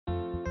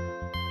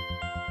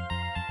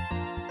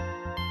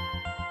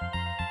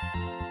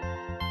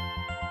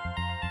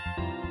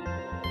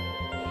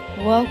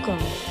Welcome.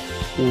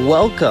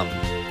 Welcome.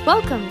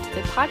 Welcome to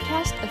the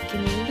podcast of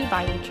Community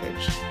Bible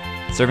Church.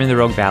 Serving the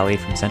Rogue Valley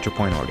from Central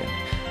Point, Oregon.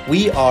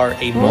 We are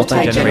a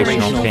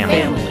multi-generational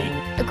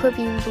family.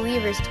 Equipping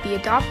believers to be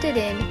adopted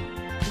in,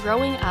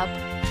 growing up,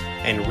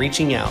 and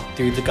reaching out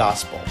through the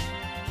gospel.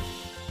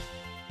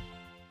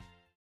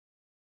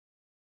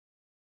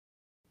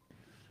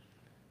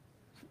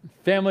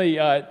 Family,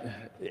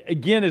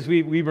 again, as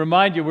we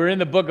remind you, we're in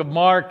the book of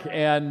Mark,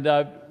 and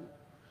I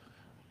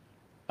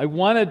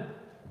wanted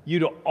you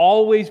to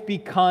always be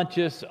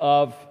conscious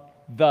of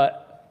the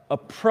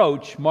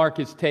approach Mark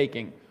is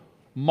taking.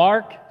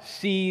 Mark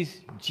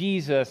sees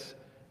Jesus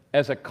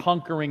as a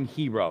conquering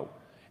hero,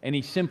 and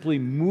he's simply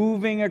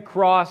moving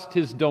across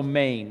his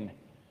domain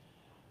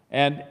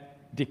and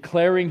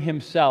declaring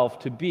himself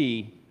to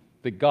be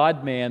the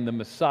God-man, the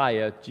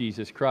Messiah,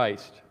 Jesus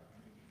Christ.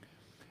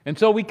 And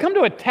so we come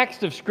to a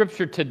text of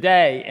Scripture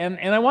today, and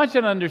I want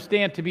you to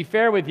understand, to be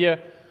fair with you,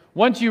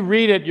 once you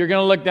read it, you're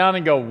going to look down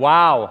and go,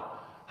 wow,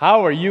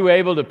 how are you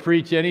able to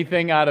preach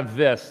anything out of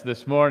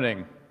this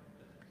morning?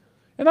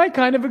 And I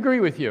kind of agree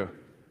with you.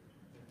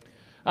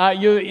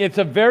 It's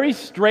a very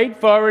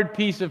straightforward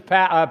piece of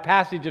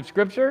passage of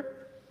Scripture.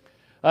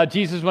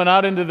 Jesus went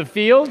out into the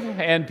field,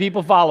 and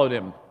people followed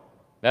him.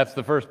 That's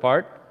the first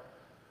part.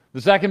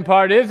 The second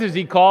part is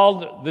he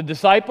called the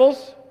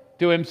disciples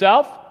to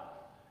himself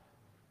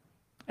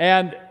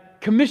and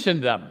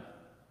commissioned them.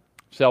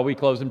 Shall we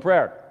close in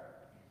prayer?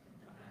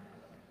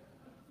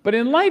 But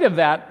in light of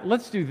that,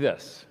 let's do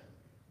this.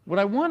 What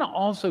I want to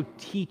also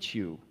teach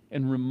you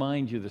and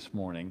remind you this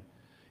morning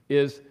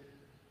is,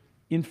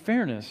 in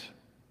fairness,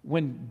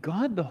 when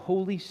God the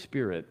Holy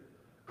Spirit,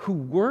 who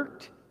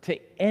worked to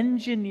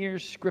engineer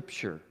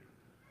Scripture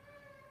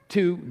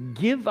to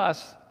give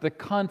us the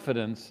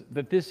confidence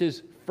that this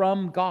is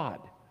from God,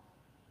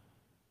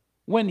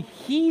 when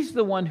He's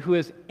the one who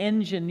has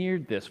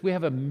engineered this, we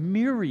have a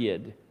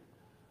myriad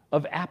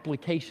of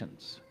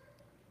applications.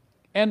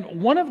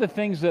 And one of the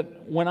things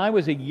that when I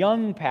was a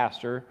young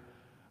pastor,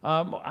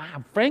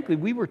 frankly,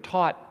 we were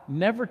taught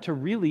never to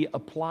really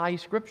apply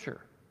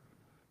Scripture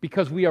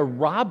because we are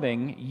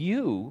robbing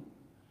you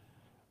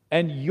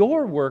and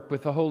your work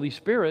with the Holy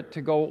Spirit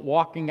to go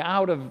walking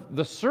out of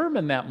the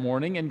sermon that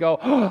morning and go,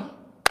 oh,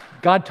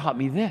 God taught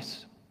me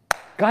this.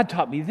 God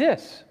taught me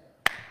this.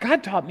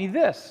 God taught me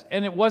this.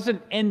 And it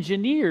wasn't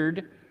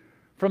engineered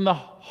from the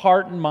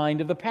heart and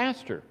mind of the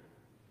pastor.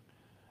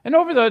 And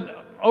over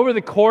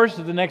the course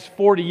of the next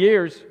 40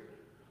 years,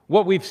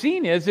 what we've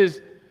seen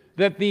is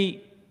that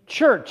the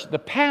church, the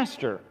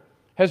pastor,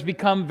 has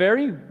become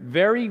very,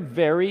 very,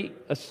 very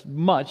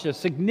much a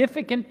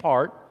significant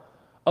part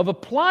of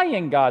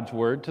applying God's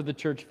Word to the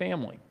church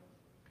family.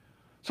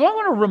 So I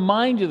want to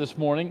remind you this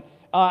morning,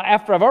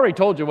 after I've already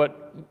told you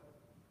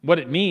what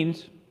it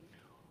means,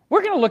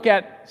 we're going to look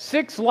at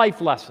 6 life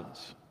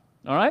lessons,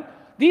 all right?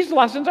 These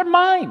lessons are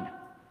mine.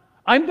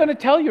 I'm going to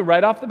tell you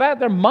right off the bat,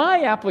 they're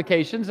my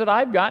applications that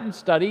I've gotten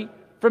study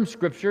from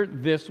Scripture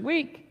this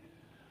week.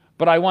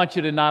 But I want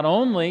you to not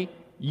only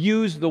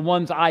use the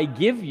ones I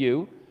give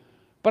you,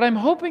 but I'm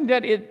hoping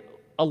that it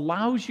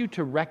allows you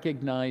to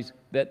recognize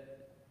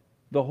that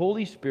the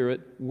Holy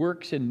Spirit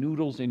works and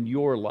noodles in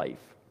your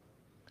life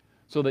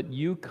so that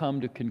you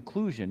come to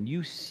conclusion.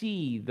 You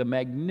see the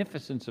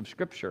magnificence of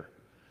Scripture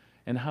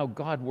and how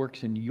God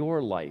works in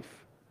your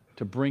life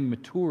to bring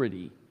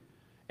maturity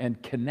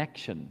and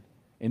connection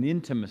and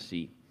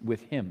intimacy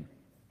with Him.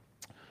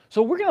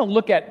 So we're going to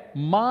look at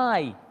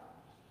my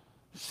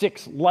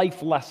 6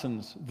 life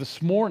lessons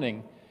this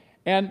morning.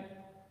 And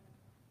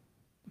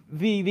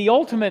the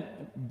ultimate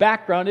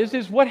background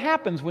is what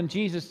happens when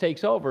Jesus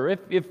takes over.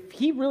 If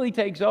He really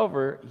takes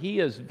over,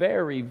 He is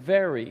very,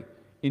 very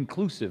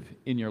inclusive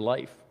in your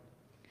life.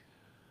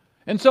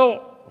 And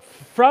so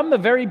from the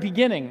very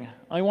beginning,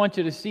 I want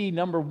you to see,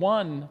 number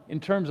 1, in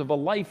terms of a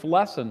life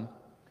lesson,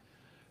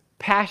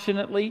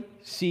 passionately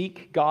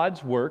seek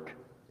God's work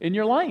in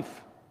your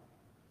life.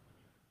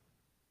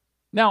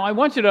 Now, I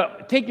want you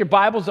to take your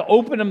Bibles and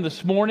open them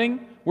this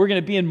morning. We're going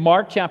to be in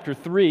Mark chapter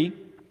 3.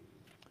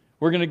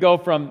 We're going to go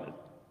from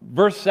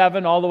verse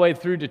 7 all the way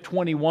through to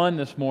 21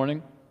 this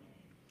morning.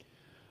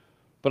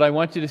 But I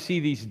want you to see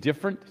these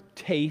different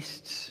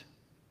tastes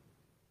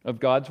of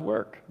God's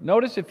work.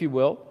 Notice, if you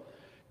will,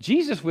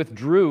 Jesus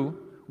withdrew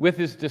with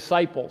His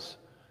disciples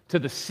to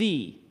the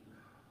sea,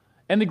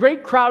 and the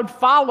great crowd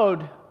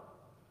followed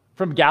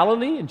from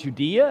Galilee and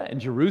Judea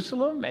and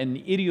Jerusalem and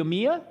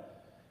Idumea,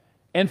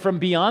 and from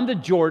beyond the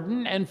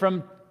Jordan and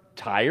from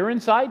Tyre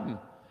and Sidon.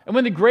 And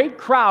when the great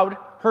crowd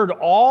heard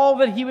all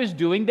that He was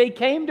doing, they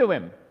came to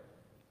Him.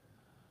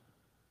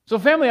 So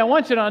family, I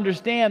want you to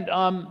understand,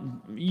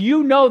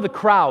 you know the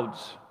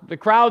crowds. The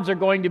crowds are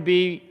going to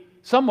be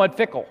somewhat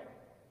fickle.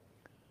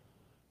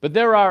 But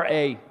there are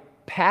a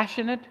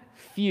passionate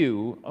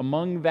few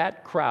among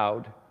that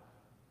crowd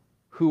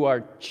who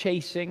are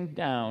chasing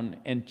down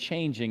and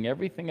changing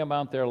everything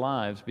about their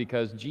lives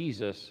because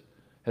Jesus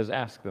has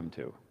asked them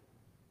to.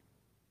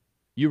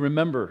 You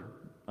remember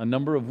a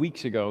number of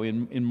weeks ago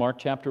in Mark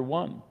chapter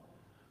 1,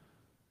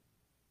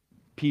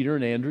 Peter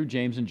and Andrew,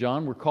 James and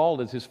John were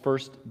called as his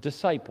first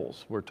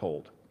disciples, we're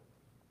told.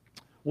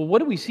 Well, what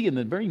do we see in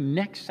the very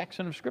next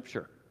section of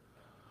Scripture?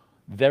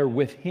 They're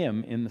with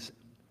him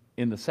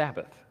in the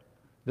Sabbath.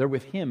 They're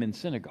with him in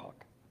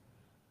synagogue.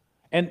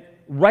 And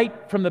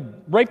right from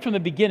the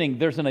beginning,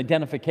 there's an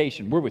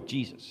identification. We're with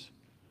Jesus.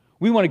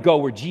 We want to go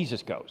where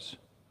Jesus goes.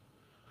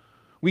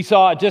 We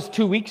saw just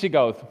 2 weeks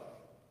ago,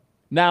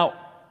 now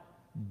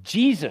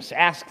Jesus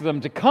asked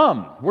them to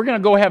come. We're going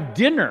to go have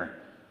dinner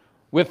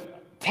with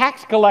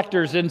tax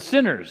collectors and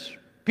sinners,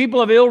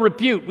 people of ill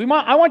repute.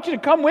 I want you to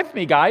come with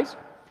me, guys.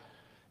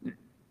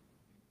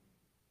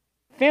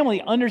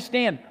 Family,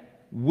 understand,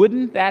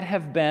 wouldn't that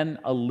have been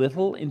a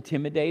little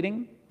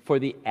intimidating for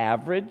the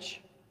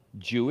average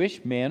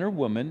Jewish man or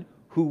woman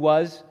who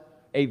was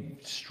a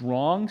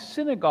strong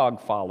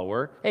synagogue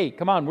follower? Hey,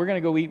 come on, we're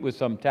going to go eat with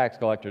some tax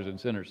collectors and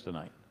sinners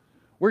tonight.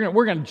 We're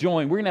going to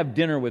join. We're going to have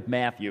dinner with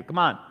Matthew. Come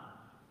on.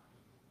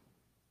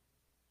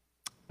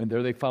 And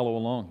there they follow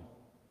along.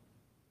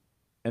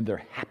 And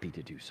they're happy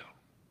to do so.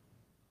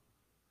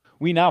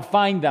 We now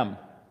find them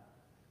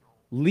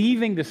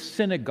leaving the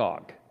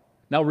synagogue.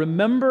 Now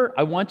remember,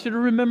 I want you to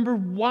remember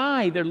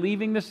why they're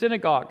leaving the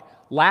synagogue.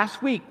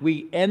 Last week,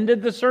 we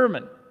ended the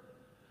sermon.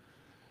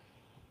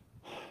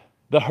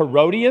 The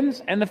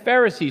Herodians and the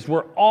Pharisees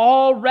were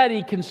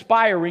already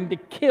conspiring to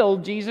kill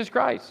Jesus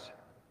Christ.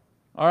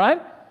 All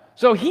right?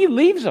 So he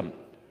leaves them.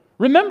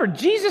 Remember,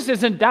 Jesus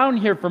isn't down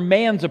here for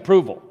man's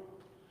approval.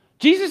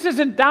 Jesus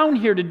isn't down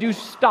here to do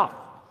stuff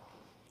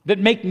that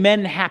make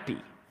men happy.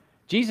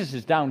 Jesus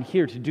is down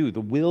here to do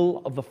the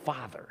will of the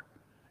Father.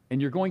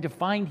 And you're going to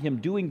find him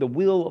doing the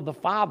will of the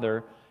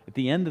Father at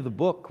the end of the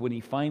book when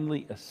he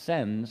finally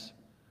ascends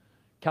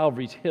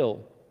Calvary's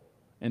hill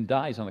and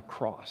dies on the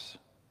cross,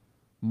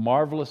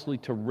 marvelously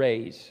to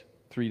raise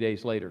 3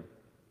 days later.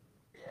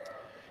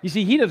 You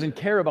see, he doesn't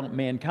care about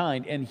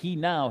mankind, and he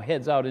now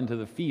heads out into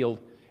the field.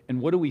 And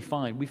what do we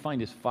find? We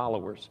find his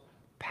followers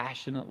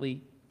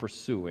passionately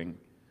pursuing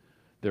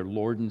their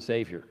Lord and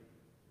Savior.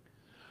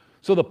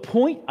 So the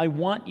point I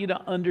want you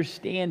to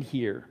understand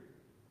here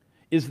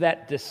is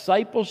that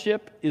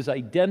discipleship is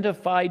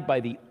identified by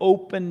the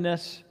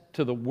openness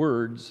to the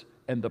words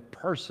and the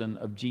person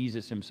of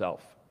Jesus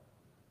himself.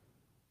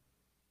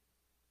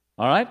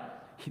 All right?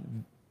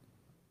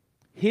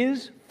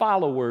 His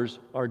followers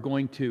are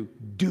going to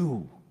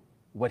do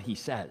what he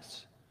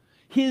says.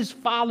 His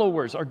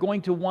followers are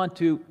going to want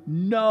to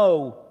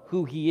know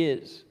who he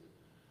is.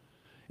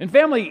 And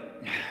family,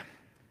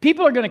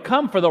 people are going to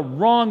come for the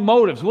wrong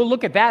motives. We'll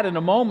look at that in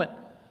a moment.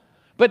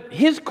 But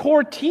his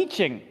core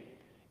teaching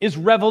is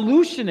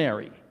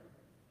revolutionary.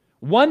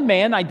 One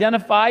man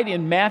identified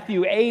in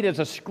Matthew 8 as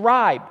a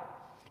scribe.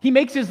 He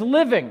makes his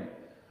living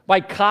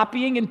by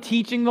copying and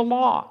teaching the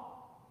law.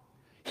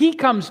 He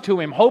comes to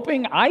him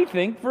hoping, I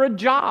think, for a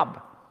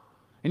job.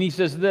 And he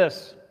says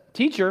this,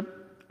 "Teacher,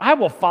 I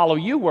will follow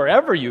you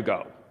wherever you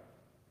go."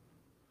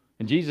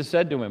 And Jesus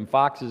said to him,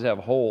 "Foxes have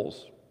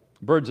holes,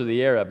 birds of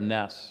the air have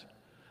nests,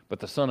 but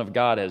the Son of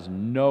God has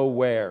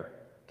nowhere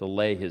to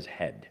lay his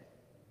head."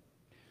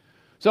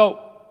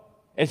 So,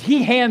 as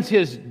he hands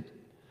his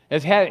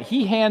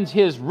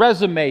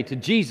resume to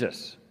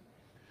Jesus,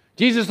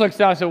 Jesus looks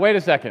down and says, "Wait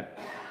a second.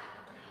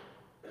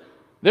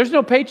 There's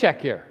no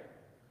paycheck here.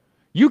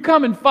 You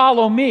come and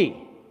follow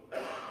me.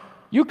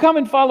 You come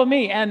and follow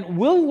me, and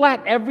we'll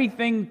let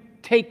everything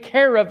take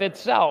care of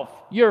itself.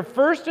 Your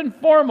first and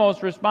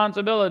foremost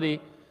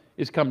responsibility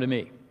is come to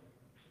me."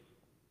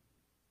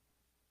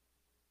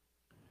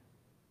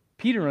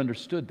 Peter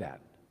understood that,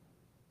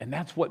 and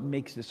that's what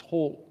makes this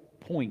whole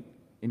point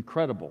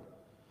incredible.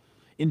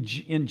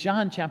 In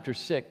John chapter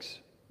 6,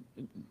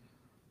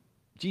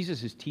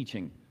 Jesus is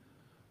teaching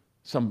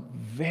some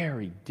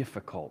very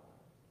difficult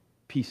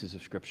pieces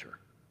of Scripture.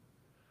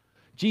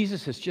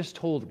 Jesus has just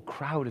told a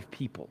crowd of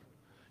people,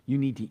 "You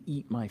need to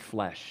eat my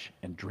flesh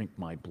and drink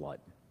my blood."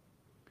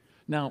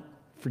 Now,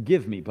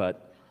 forgive me,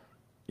 but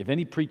if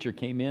any preacher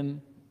came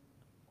in,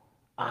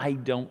 I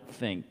don't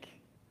think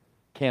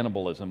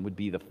cannibalism would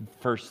be the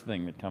first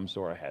thing that comes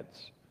to our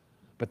heads.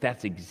 But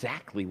that's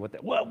exactly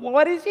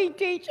what is he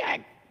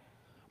teaching?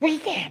 We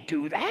can't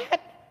do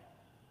that.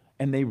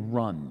 And they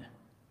run.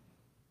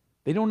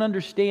 They don't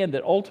understand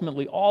that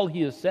ultimately all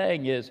he is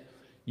saying is,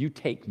 you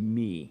take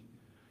me.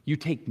 You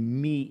take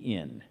me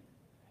in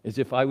as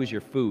if I was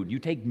your food. You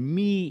take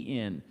me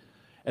in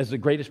as the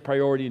greatest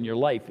priority in your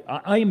life.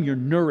 I am your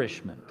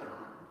nourishment.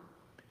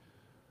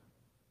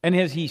 And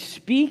as he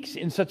speaks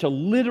in such a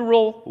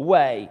literal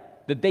way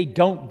that they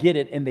don't get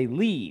it and they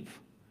leave,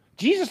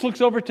 Jesus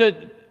looks over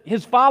to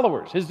his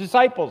followers, his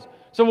disciples.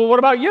 So, well, what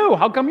about you?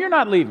 How come you're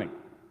not leaving?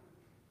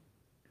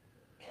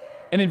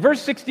 And in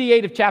verse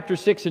 68 of chapter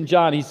 6 in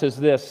John, he says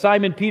this,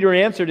 "Simon Peter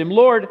answered him,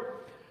 'Lord,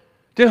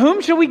 to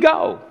whom shall we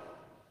go?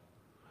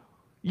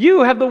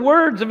 You have the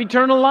words of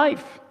eternal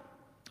life,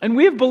 and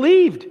we have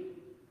believed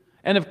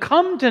and have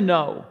come to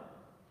know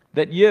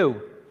that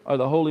you are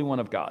the Holy One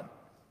of God.'"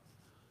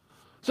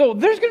 So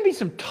there's going to be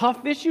some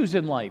tough issues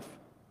in life.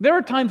 There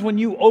are times when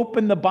you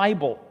open the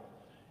Bible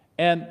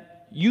and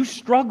you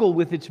struggle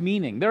with its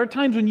meaning. There are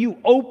times when you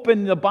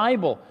open the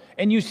Bible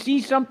and you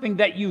see something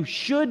that you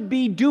should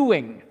be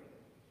doing,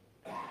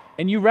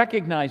 and you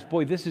recognize,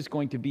 boy, this is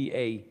going to be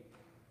a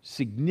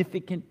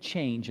significant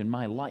change in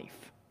my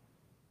life.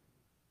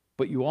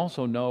 But you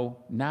also know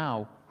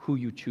now who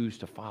you choose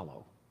to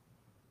follow.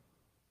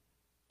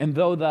 And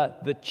though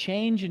the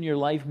change in your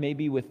life may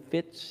be with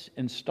fits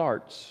and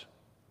starts,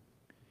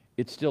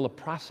 it's still a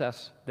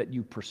process that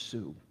you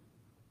pursue.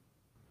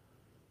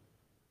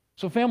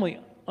 So family,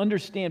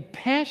 understand,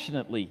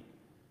 passionately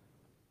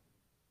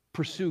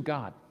pursue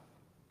God.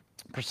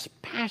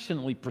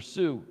 Passionately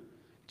pursue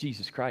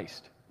Jesus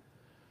Christ.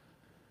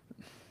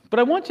 But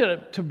I want you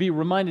to be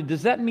reminded,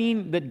 does that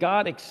mean that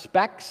God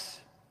expects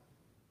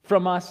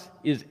from us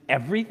is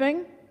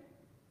everything?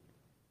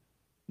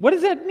 What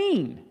does that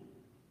mean?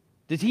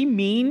 Does he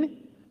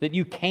mean that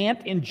you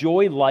can't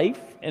enjoy life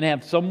and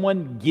have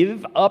someone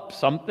give up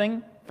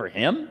something for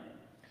him?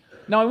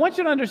 Now, I want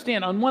you to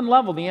understand, on one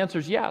level, the answer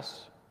is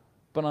yes.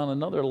 But on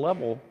another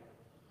level,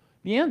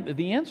 the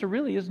answer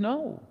really is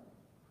no.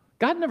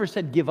 God never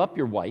said, give up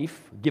your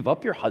wife, give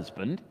up your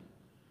husband.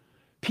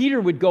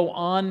 Peter would go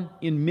on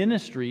in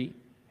ministry,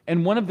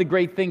 and one of the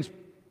great things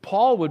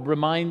Paul would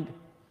remind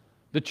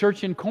the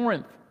church in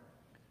Corinth,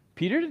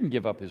 Peter didn't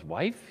give up his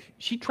wife.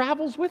 She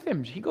travels with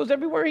him. She goes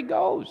everywhere he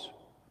goes.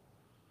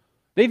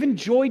 They've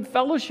enjoyed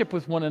fellowship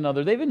with one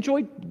another. They've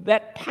enjoyed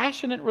that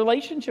passionate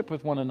relationship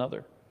with one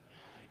another.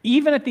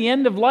 Even at the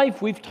end of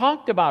life, we've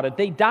talked about it.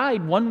 They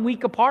died 1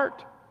 week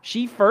apart.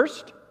 She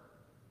first,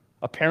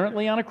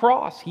 apparently on a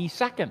cross. He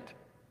second.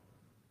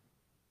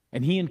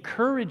 And he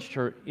encouraged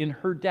her in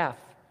her death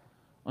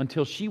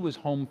until she was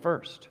home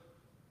first.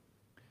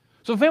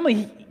 So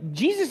family,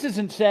 Jesus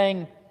isn't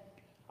saying,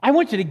 I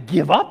want you to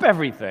give up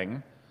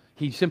everything.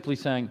 He's simply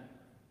saying,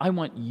 I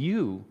want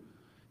you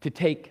to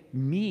take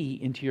me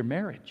into your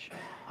marriage.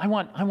 I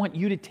want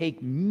you to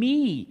take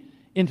me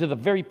into the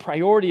very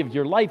priority of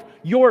your life.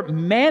 Your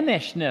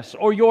mannishness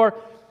or your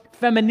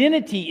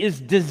femininity is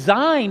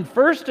designed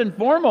first and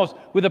foremost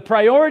with a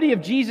priority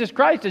of Jesus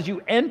Christ as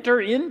you enter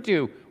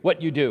into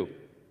what you do.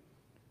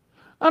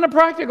 On a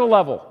practical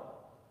level,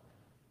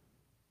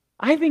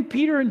 I think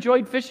Peter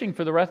enjoyed fishing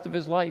for the rest of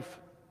his life.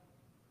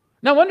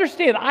 Now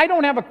understand, I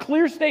don't have a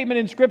clear statement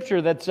in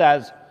Scripture that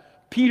says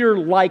Peter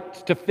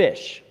liked to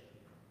fish.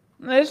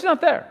 It's not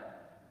there.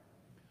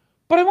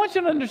 But I want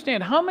you to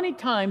understand, how many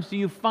times do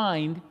you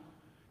find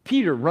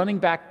Peter running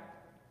back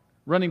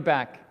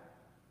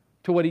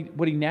to what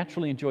he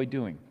naturally enjoyed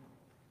doing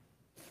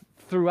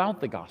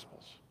throughout the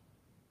Gospels?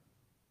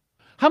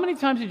 How many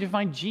times did you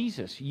find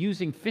Jesus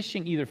using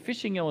either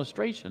fishing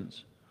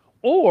illustrations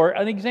or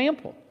an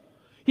example?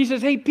 He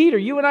says, hey, Peter,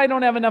 you and I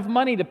don't have enough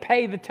money to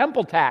pay the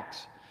temple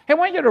tax. Hey, I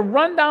want you to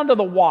run down to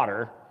the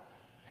water,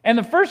 and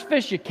the first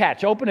fish you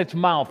catch, open its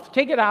mouth,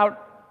 take it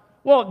out.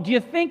 Well, do you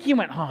think he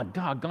went, oh,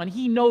 doggone,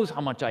 he knows how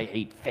much I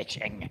hate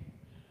fishing?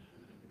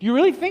 Do you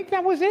really think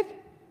that was it?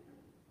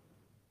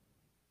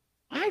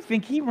 I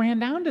think he ran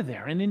down to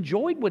there and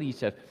enjoyed what he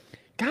said.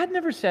 God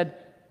never said,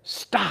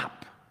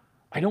 stop.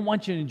 I don't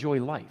want you to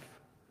enjoy life.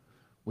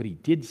 What he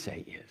did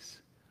say is,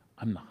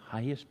 I'm the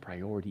highest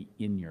priority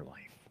in your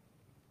life.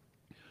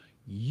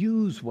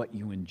 Use what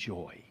you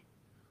enjoy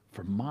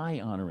for my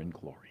honor and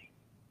glory.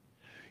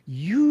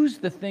 Use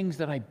the things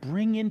that I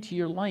bring into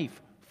your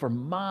life for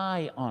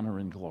my honor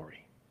and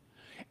glory.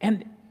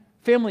 And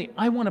family,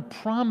 I want to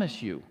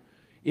promise you,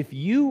 if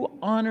you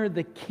honor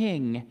the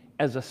king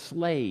as a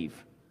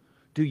slave,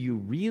 do you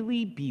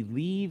really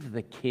believe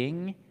the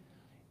king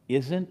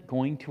isn't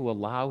going to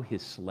allow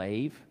his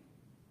slave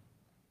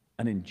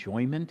an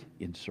enjoyment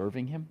in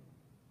serving him?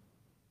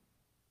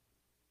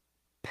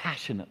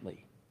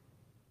 Passionately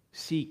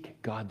seek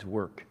God's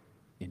work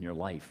in your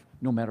life,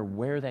 no matter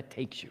where that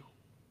takes you.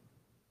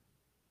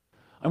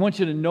 I want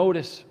you to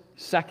notice,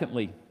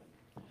 secondly,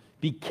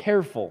 be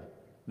careful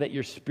that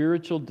your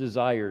spiritual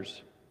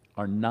desires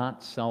are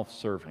not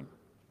self-serving.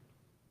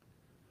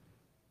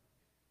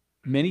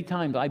 Many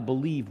times I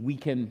believe we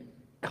can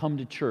come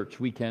to church,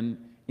 we can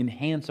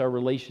enhance our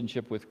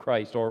relationship with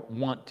Christ, or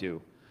want to,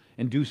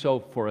 and do so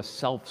for a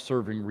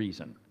self-serving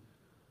reason.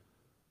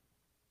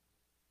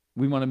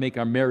 We want to make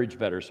our marriage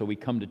better, so we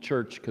come to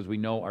church because we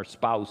know our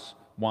spouse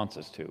wants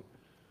us to.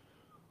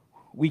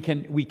 We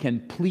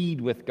can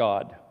plead with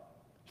God.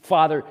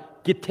 Father,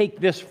 take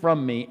this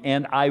from me,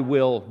 and I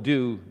will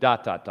do ...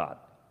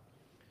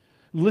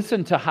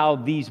 Listen to how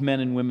these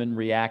men and women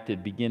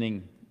reacted,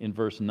 beginning in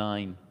verse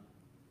 9,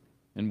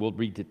 and we'll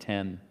read to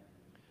 10.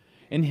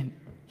 And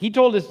he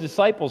told his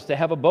disciples to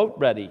have a boat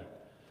ready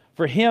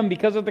for him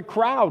because of the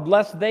crowd,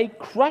 lest they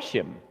crush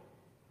him.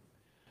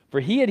 For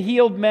he had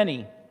healed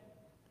many,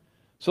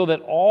 so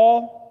that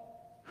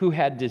all who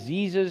had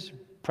diseases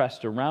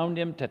pressed around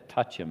him to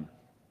touch him.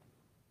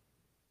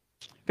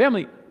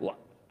 Family,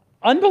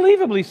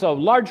 unbelievably so,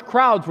 large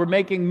crowds were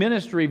making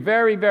ministry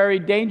very, very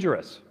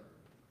dangerous.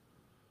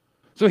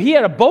 So he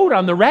had a boat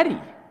on the ready,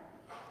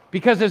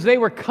 because as they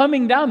were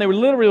coming down, they were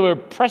literally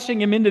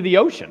pressing him into the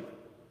ocean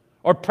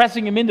or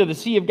pressing him into the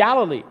Sea of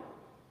Galilee.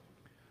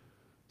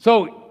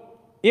 So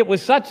it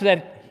was such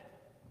that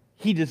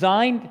he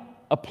designed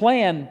a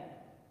plan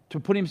to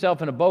put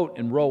himself in a boat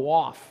and row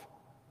off,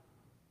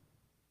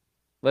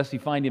 lest he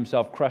find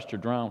himself crushed or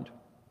drowned.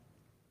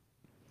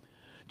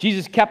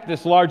 Jesus kept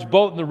this large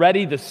boat in the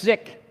ready. The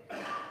sick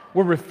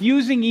were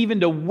refusing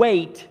even to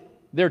wait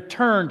their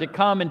turn to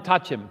come and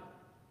touch him.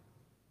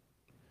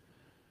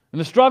 And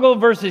the struggle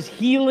versus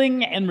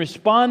healing and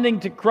responding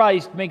to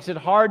Christ makes it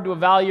hard to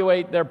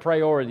evaluate their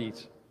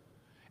priorities.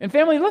 And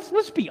family,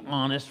 let's be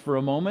honest for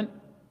a moment.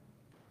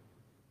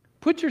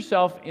 Put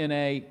yourself in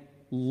a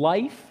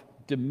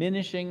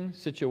life-diminishing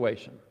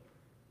situation.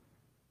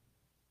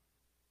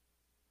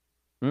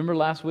 Remember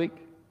last week,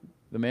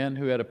 the man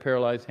who had a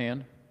paralyzed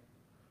hand?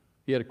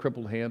 He had a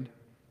crippled hand.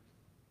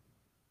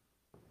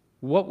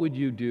 What would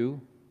you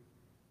do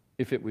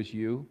if it was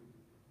you?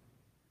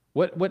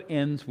 What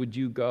ends would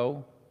you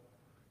go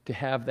to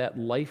have that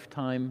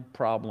lifetime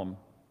problem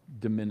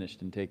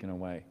diminished and taken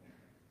away?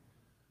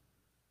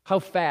 How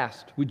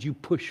fast would you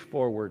push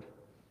forward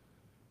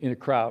in a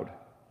crowd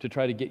to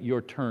try to get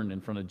your turn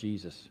in front of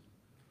Jesus?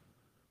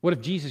 What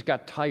if Jesus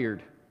got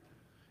tired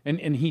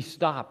and he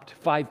stopped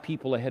 5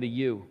 people ahead of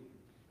you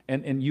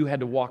and you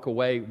had to walk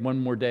away one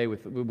more day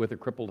with a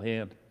crippled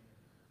hand?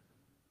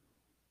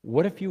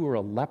 What if you were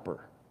a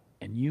leper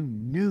and you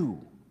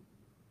knew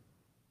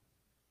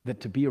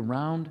that to be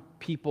around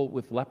people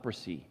with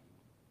leprosy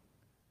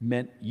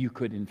meant you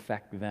could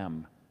infect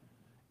them,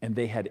 and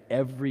they had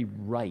every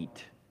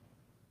right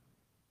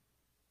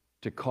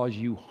to cause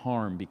you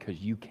harm because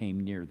you came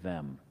near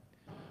them?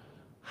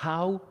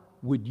 How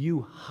would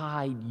you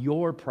hide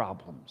your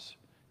problems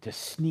to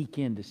sneak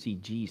in to see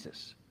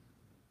Jesus?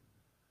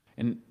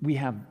 And we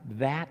have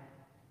that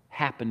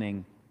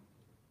happening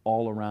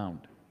all around.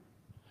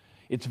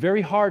 It's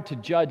very hard to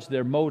judge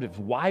their motives.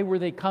 Why were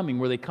they coming?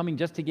 Were they coming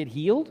just to get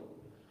healed?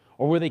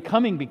 Or were they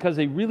coming because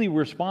they really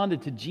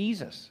responded to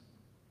Jesus?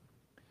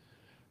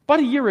 About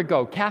a year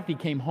ago, Kathy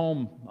came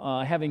home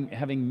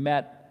having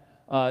met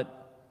a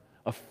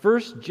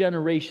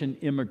first-generation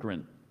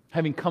immigrant,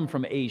 having come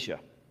from Asia.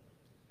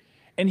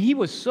 And he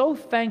was so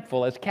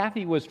thankful as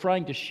Kathy was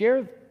trying to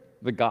share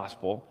the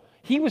gospel.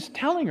 He was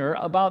telling her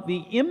about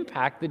the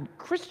impact that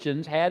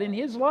Christians had in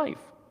his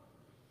life.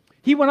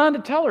 He went on to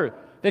tell her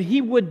that he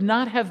would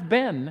not have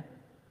been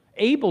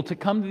able to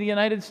come to the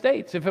United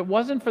States if it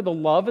wasn't for the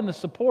love and the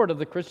support of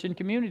the Christian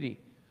community.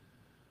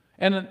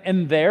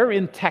 And there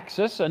in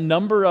Texas, a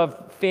number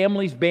of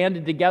families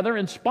banded together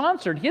and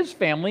sponsored his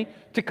family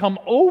to come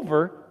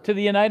over to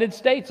the United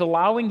States,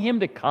 allowing him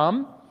to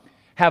come,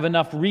 have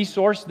enough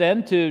resource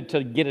then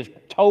to get a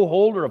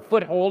toehold or a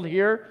foothold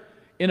here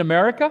in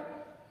America.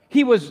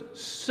 He was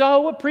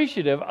so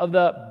appreciative of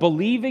the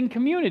believing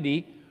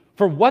community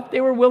for what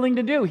they were willing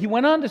to do. He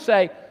went on to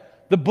say,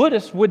 the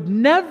Buddhists would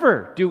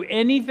never do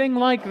anything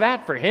like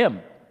that for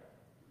him.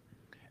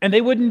 And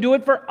they wouldn't do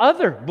it for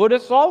other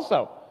Buddhists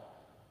also.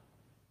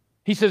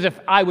 He says, if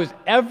I was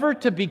ever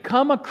to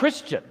become a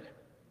Christian,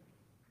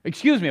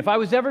 if I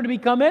was ever to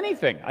become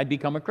anything, I'd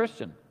become a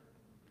Christian.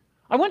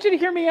 I want you to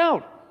hear me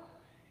out.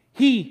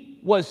 He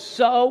was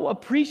so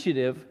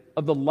appreciative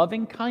of the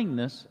loving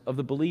kindness of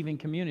the believing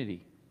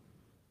community.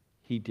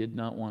 He did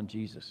not want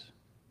Jesus.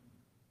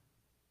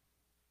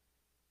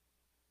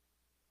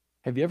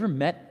 Have you ever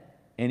met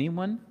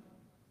anyone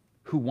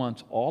who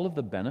wants all of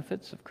the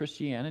benefits of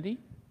Christianity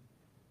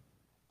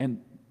and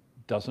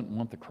doesn't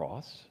want the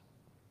cross?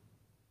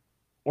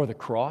 Or the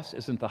cross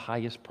isn't the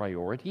highest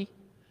priority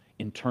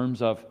in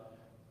terms of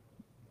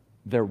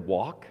their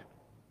walk?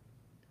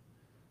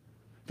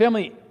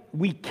 Family,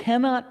 we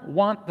cannot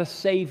want the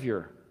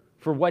Savior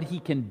for what He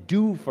can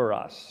do for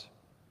us.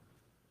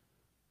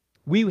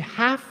 We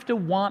have to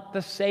want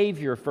the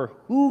Savior for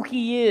who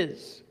He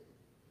is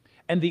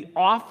and the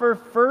offer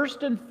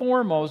first and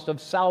foremost of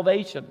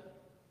salvation.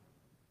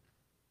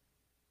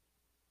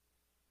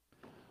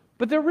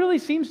 But there really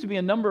seems to be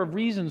a number of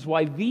reasons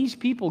why these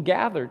people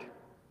gathered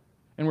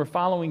and were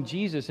following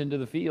Jesus into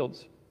the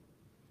fields.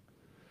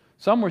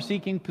 Some were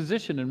seeking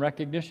position and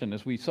recognition,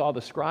 as we saw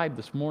the scribe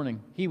this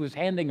morning. He was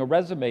handing a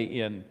resume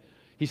in.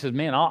 He said,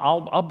 man,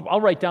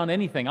 I'll write down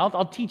anything.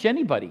 I'll teach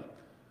anybody.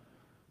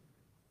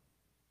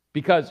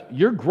 Because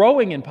you're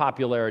growing in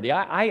popularity.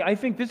 I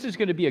think this is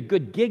going to be a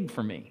good gig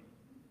for me.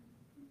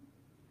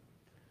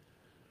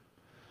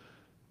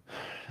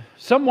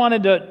 Some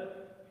wanted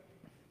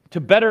to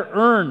better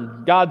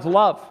earn God's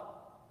love.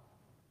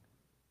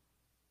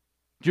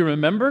 Do you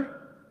remember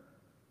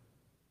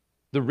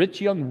the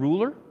rich young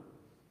ruler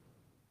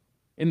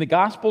in the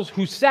Gospels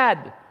who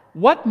said,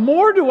 what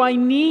more do I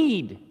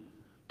need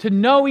to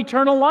know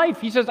eternal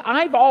life? He says,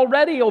 I've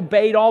already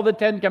obeyed all the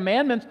 10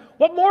 commandments.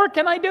 What more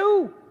can I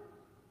do?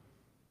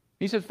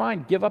 He says,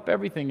 fine, give up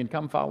everything and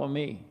come follow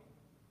me.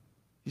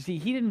 You see,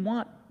 he didn't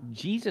want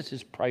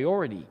Jesus'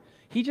 priority.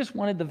 He just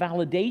wanted the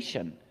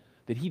validation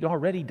that he'd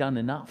already done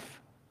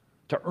enough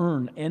to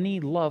earn any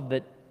love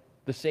that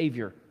the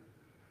Savior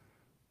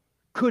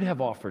could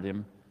have offered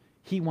him.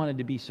 He wanted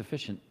to be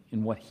sufficient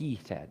in what he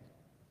said.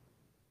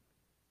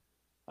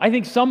 I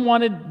think some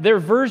wanted their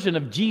version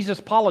of Jesus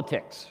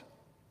politics.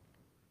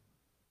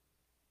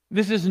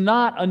 This is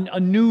not a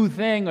new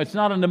thing. It's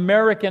not an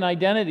American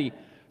identity.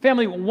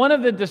 Family, one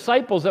of the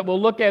disciples that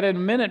we'll look at in a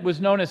minute was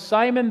known as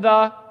Simon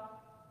the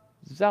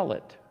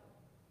Zealot.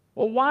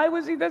 Well, why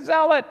was he the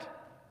zealot?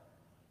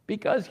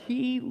 Because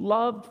he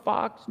loved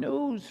Fox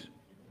News.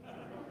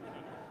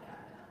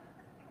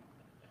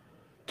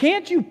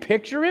 Can't you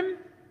picture him?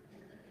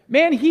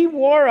 Man, he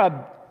wore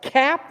a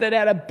cap that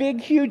had a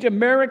big, huge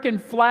American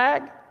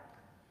flag.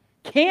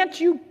 Can't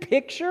you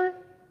picture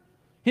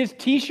his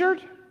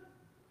t-shirt?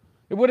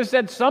 It would have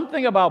said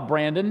something about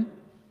Brandon.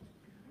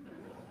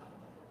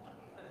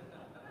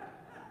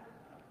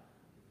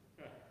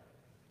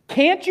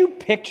 Can't you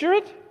picture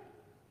it?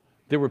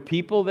 There were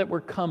people that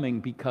were coming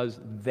because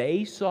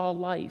they saw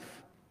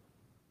life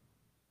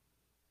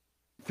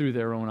through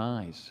their own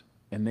eyes.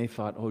 And they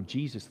thought, oh,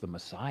 Jesus, the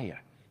Messiah,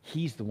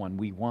 he's the one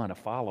we want to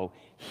follow.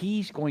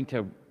 He's going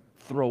to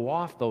throw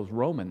off those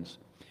Romans.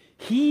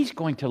 He's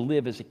going to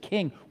live as a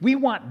king. We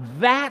want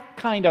that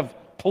kind of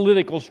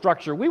political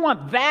structure. We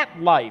want that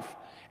life.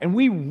 And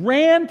we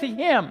ran to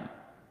him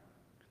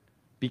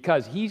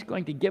because he's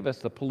going to give us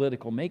the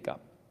political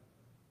makeup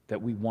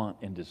that we want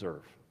and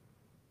deserve.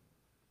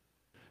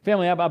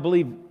 Family, I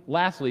believe,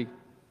 lastly,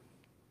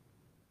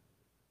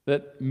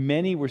 that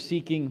many were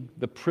seeking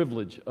the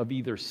privilege of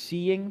either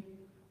seeing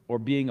or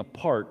being a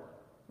part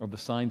of the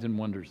signs and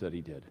wonders that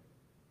he did.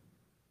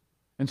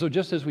 And so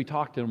just as we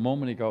talked a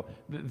moment ago,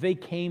 they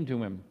came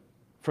to him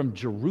from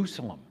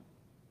Jerusalem,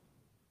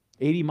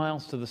 80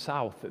 miles to the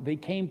south. They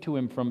came to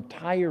him from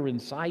Tyre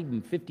and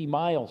Sidon, 50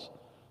 miles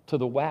to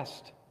the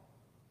west.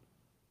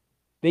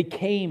 They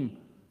came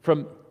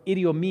from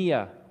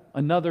Idumea,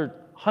 another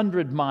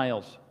 100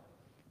 miles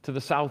to the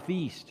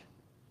southeast.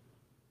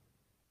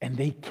 And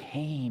they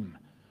came,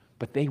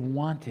 but they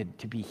wanted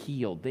to be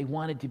healed. They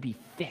wanted to be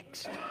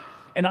fixed.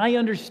 And I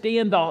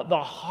understand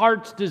the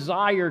heart's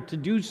desire to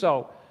do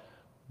so,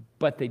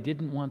 but they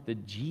didn't want the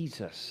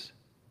Jesus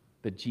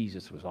that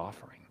Jesus was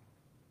offering.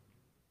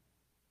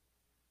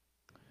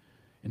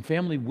 And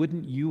family,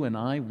 wouldn't you and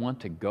I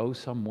want to go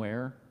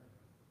somewhere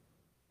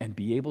and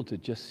be able to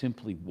just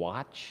simply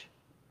watch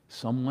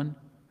someone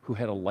who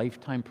had a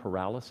lifetime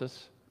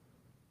paralysis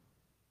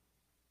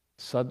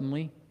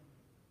suddenly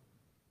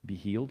be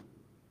healed?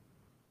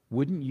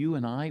 Wouldn't you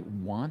and I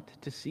want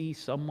to see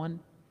someone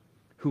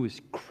who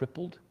is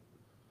crippled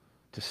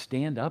to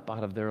stand up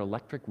out of their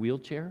electric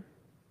wheelchair?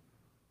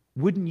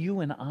 Wouldn't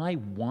you and I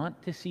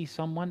want to see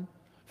someone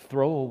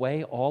throw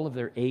away all of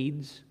their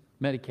AIDS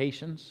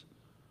medications?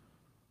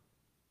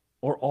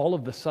 Or all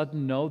of a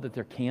sudden know that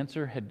their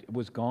cancer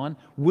was gone?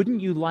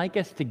 Wouldn't you like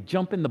us to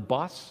jump in the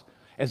bus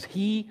as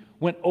he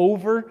went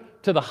over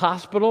to the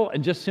hospital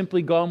and just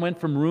simply went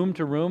from room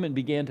to room and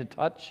began to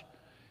touch?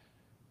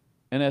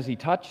 And as he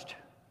touched,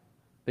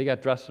 they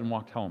got dressed and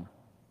walked home.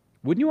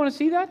 Wouldn't you want to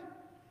see that?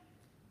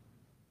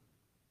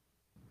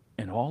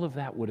 And all of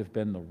that would have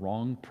been the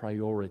wrong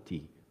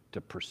priority to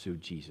pursue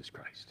Jesus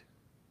Christ.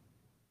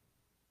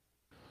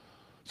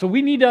 So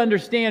we need to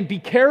understand, be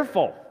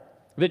careful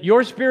that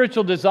your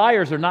spiritual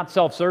desires are not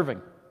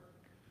self-serving.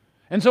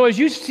 And so as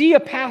you see a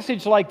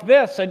passage like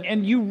this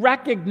and you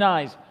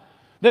recognize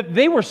that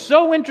they were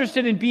so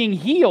interested in being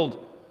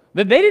healed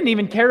that they didn't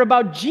even care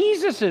about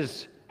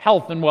Jesus'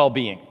 health and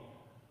well-being.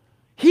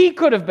 He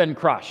could have been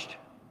crushed.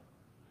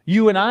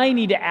 You and I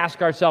need to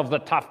ask ourselves the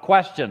tough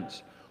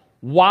questions.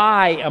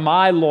 Why am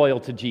I loyal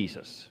to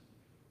Jesus?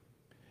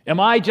 Am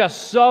I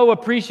just so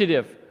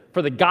appreciative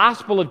for the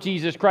gospel of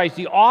Jesus Christ,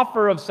 the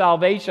offer of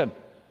salvation,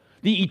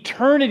 the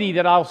eternity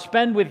that I'll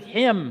spend with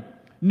him,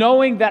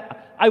 knowing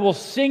that I will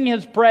sing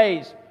his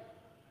praise,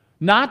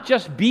 not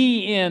just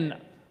be in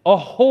a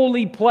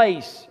holy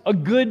place, a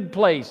good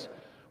place,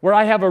 where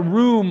I have a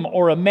room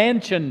or a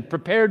mansion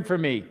prepared for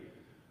me,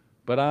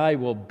 but I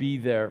will be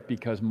there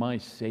because my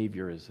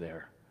Savior is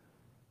there,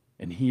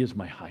 and he is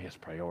my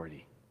highest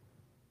priority.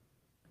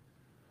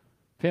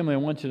 Family, I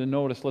want you to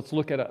notice, let's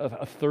look at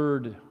a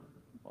third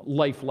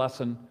life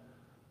lesson.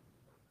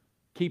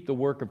 Keep the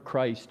work of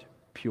Christ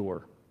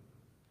pure.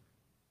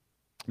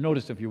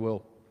 Notice, if you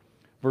will,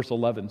 verse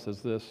 11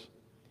 says this,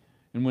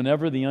 "And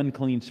whenever the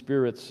unclean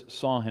spirits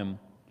saw him,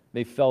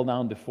 they fell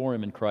down before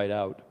him and cried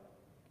out,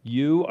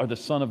 'You are the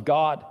Son of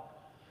God.'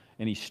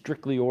 And he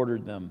strictly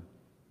ordered them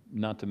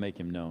not to make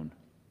him known."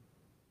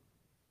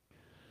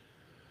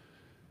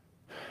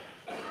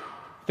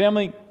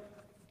 Family,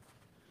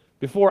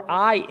 before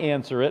I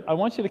answer it, I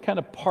want you to kind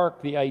of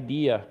park the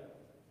idea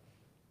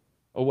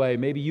away.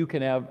 Maybe you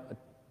can have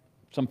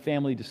some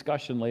family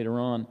discussion later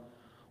on.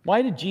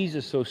 Why did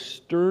Jesus so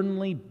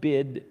sternly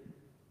bid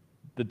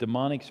the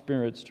demonic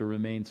spirits to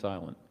remain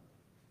silent?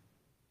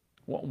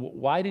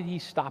 Why did he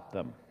stop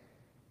them?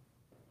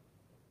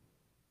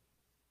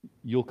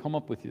 You'll come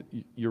up with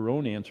your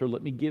own answer.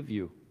 Let me give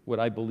you what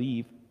I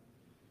believe.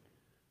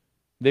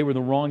 They were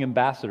the wrong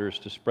ambassadors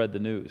to spread the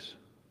news.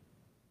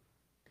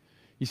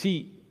 You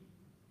see,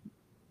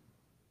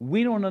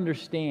 we don't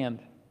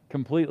understand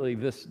completely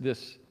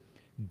this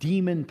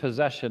demon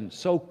possession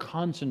so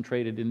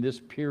concentrated in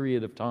this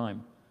period of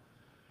time.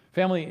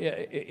 Family,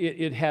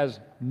 it has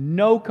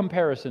no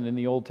comparison in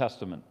the Old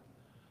Testament.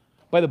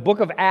 By the book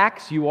of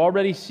Acts, you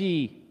already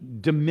see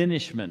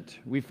diminishment.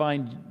 We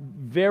find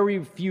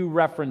very few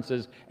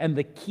references, and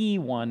the key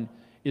one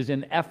is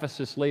in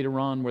Ephesus later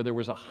on, where there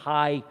was a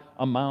high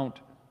amount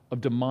of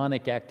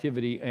demonic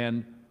activity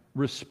and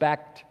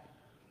respect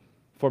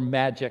for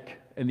magic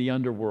and the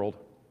underworld.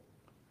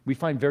 We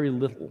find very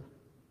little.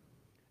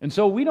 And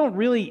so we don't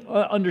really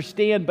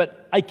understand,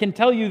 but I can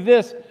tell you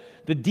this: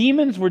 the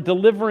demons were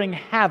delivering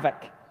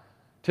havoc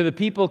to the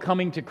people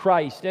coming to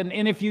Christ.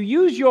 And if you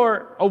use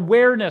your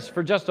awareness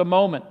for just a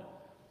moment,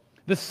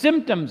 the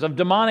symptoms of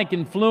demonic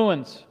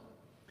influence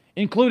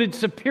included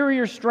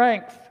superior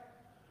strength.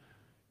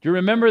 Do you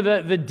remember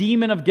the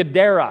demon of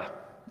Gadara,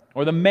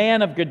 or the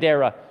man of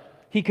Gadara?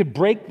 He could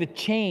break the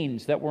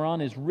chains that were on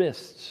his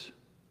wrists.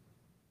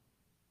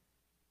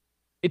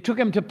 It took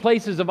him to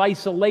places of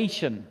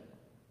isolation.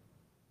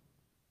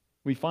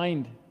 We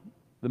find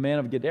the man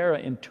of Gadara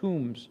in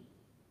tombs.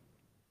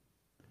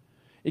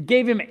 It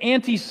gave him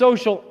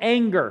antisocial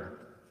anger.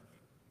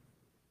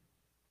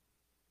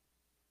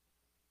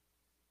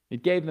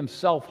 It gave them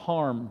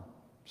self-harm.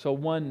 So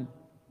one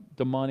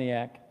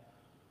demoniac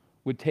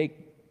would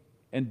take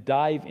and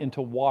dive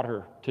into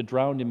water to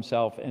drown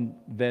himself and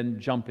then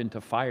jump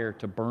into fire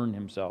to burn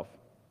himself.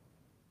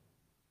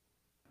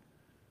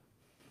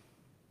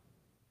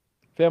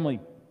 Family,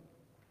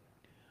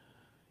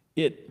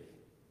 it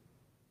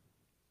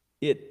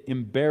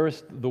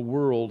embarrassed the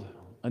world,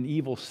 an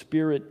evil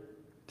spirit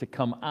to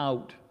come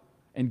out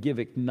and give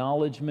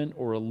acknowledgement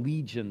or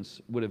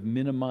allegiance would have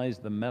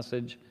minimized the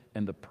message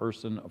and the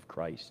person of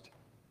Christ.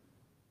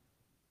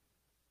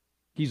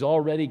 He's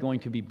already going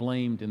to be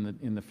blamed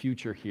in the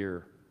future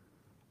here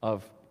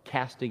of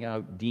casting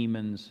out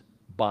demons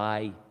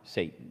by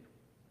Satan.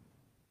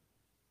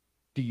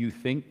 Do you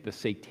think the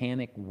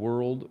satanic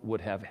world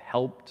would have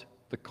helped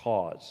the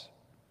cause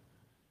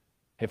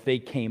if they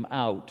came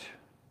out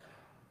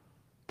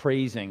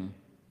praising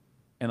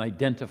and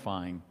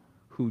identifying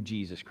who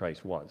Jesus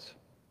Christ was?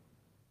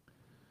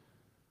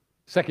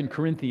 2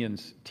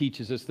 Corinthians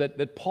teaches us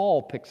that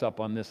Paul picks up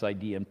on this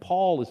idea, and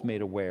Paul is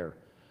made aware.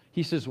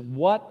 He says,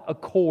 what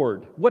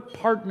accord, what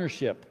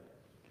partnership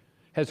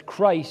has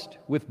Christ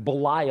with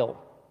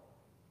Belial?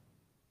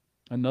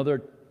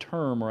 Another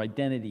term or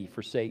identity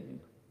for Satan.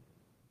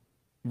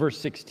 Verse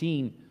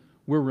 16,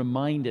 we're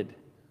reminded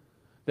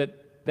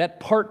that that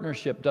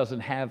partnership doesn't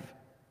have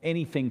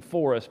anything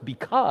for us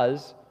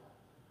because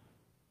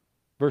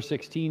verse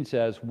 16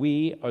 says,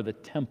 we are the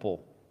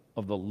temple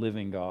of the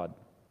living God.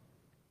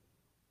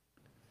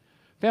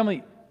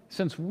 Family,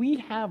 since we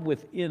have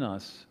within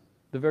us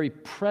the very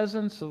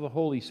presence of the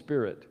Holy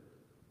Spirit,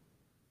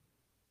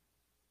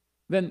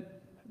 then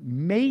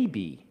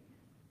maybe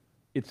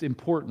it's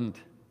important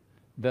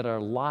that our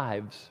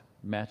lives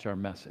match our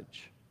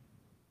message.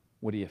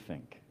 What do you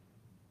think?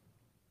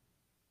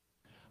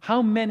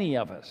 How many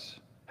of us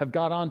have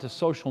got onto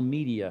social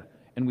media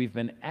and we've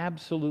been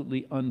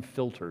absolutely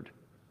unfiltered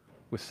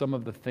with some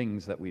of the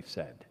things that we've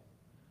said?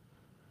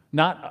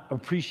 Not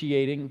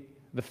appreciating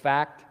the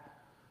fact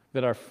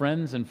that our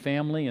friends and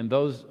family and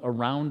those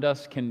around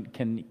us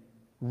can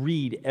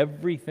read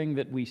everything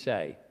that we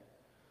say.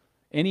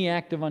 Any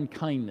act of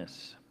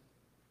unkindness,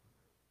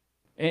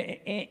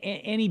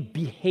 any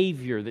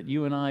behavior that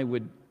you and I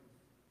would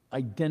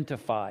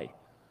identify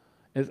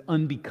as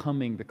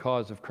unbecoming the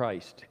cause of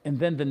Christ. And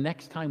then the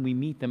next time we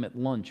meet them at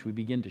lunch, we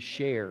begin to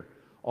share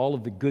all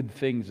of the good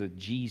things that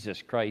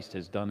Jesus Christ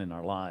has done in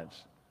our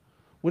lives.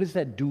 What does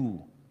that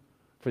do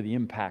for the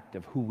impact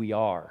of who we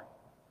are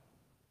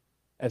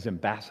as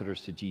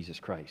ambassadors to Jesus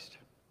Christ?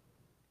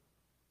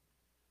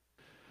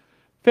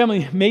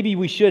 Family, maybe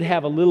we should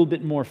have a little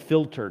bit more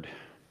filtered.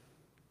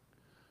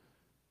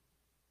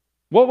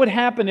 What would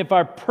happen if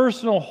our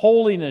personal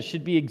holiness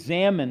should be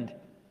examined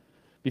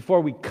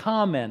before we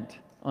comment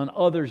on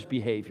others'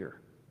 behavior?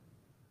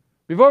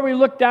 Before we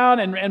look down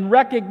and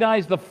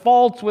recognize the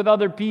faults with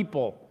other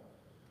people,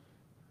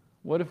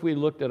 what if we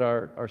looked at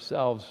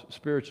ourselves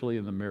spiritually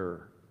in the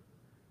mirror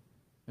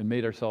and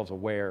made ourselves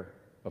aware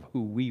of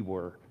who we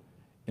were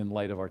in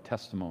light of our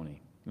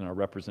testimony and our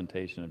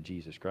representation of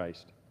Jesus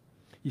Christ?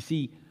 You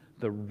see,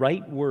 the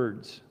right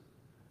words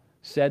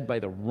said by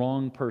the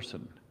wrong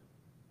person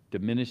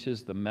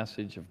diminishes the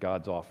message of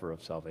God's offer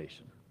of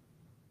salvation.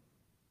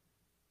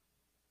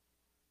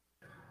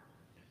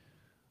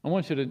 I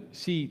want you to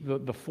see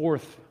the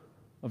fourth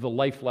of the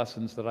life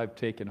lessons that I've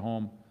taken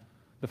home.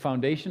 The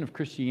foundation of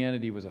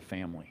Christianity was a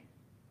family.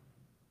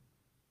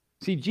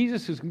 See,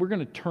 we're going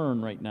to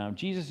turn right now.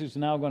 Jesus is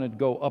now going to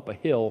go up a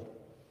hill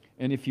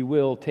and, if you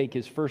will, take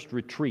his first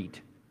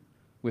retreat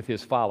with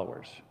his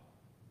followers.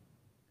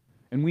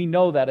 And we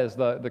know that as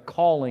the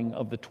calling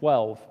of the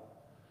 12.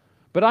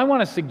 But I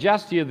want to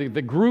suggest to you that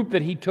the group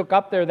that he took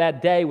up there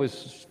that day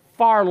was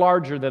far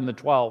larger than the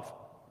 12.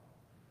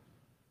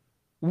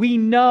 We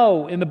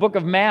know in the book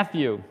of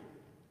Matthew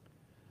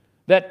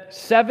that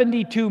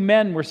 72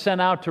 men were sent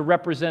out to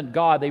represent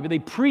God. They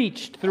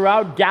preached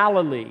throughout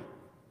Galilee.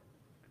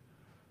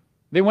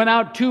 They went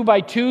out 2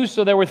 by 2,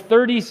 so there were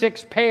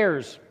 36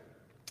 pairs.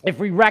 If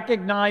we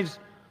recognize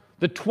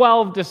the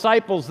 12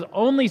 disciples,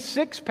 only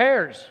 6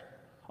 pairs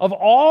of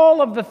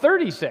all of the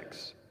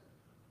 36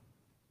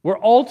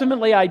 were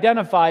ultimately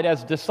identified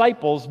as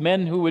disciples,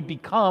 men who would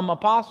become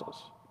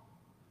apostles.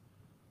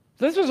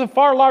 So this was a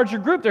far larger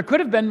group. There could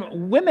have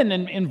been women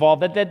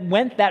involved that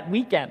went that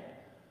weekend.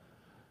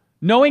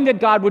 Knowing that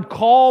God would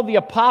call the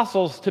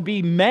apostles to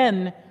be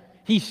men,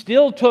 he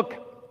still took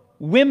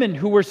women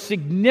who were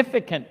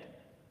significant.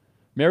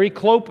 Mary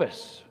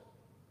Clopas,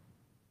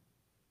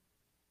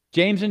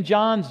 James and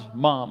John's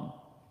mom,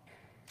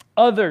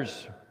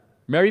 others,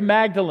 Mary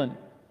Magdalene,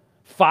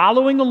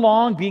 following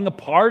along, being a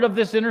part of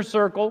this inner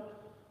circle.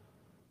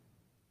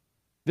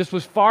 This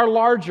was far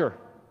larger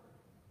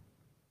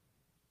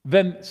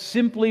than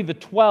simply the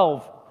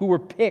 12 who were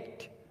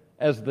picked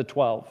as the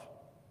 12.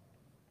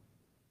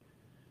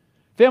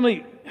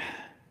 Family,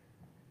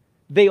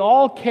 they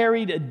all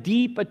carried a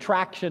deep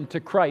attraction to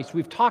Christ.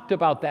 We've talked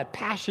about that,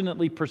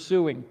 passionately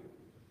pursuing.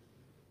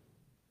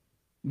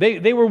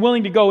 They were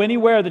willing to go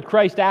anywhere that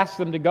Christ asked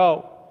them to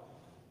go.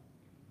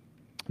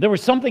 There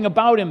was something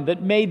about him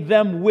that made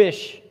them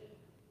wish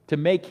to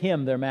make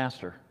him their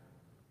master.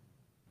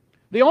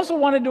 They also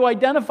wanted to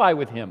identify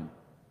with him.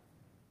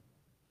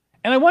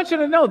 And I want you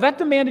to know that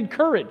demanded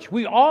courage.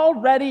 We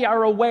already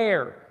are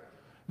aware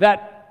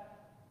that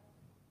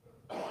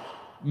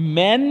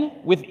men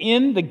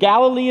within the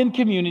Galilean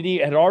community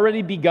had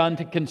already begun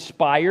to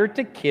conspire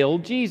to kill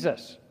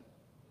Jesus.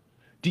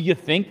 Do you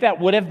think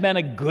that would have been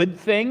a good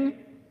thing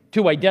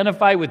to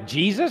identify with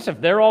Jesus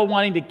if they're all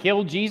wanting to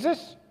kill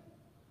Jesus?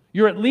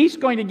 You're at least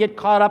going to get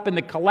caught up in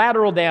the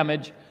collateral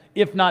damage,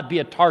 if not be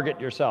a target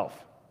yourself.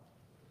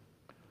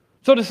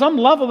 So to some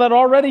level, that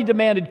already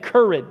demanded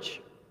courage.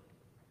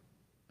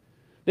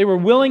 They were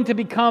willing to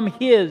become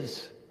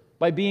his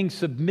by being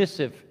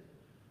submissive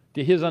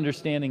to his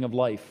understanding of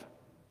life.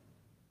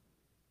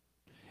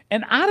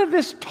 And out of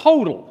this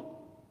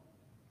total,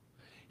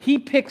 he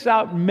picks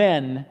out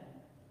men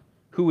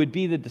who would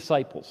be the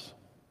disciples.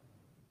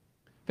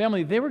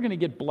 Family, they were going to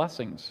get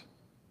blessings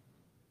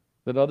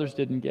that others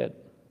didn't get.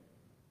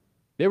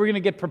 They were going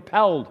to get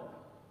propelled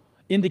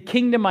into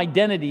kingdom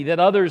identity that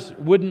others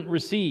wouldn't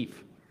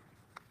receive.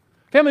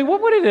 Family,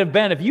 what would it have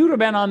been if you'd have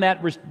been on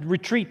that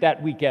retreat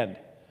that weekend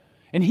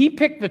and he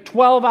picked the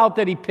 12 out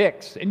that he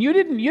picks and you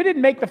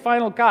didn't make the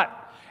final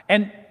cut,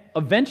 and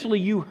eventually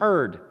you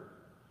heard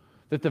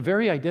that the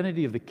very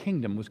identity of the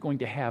kingdom was going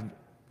to have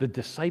the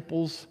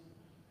disciples'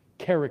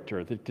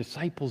 character, the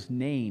disciples'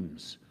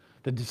 names,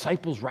 the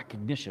disciples'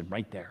 recognition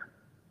right there.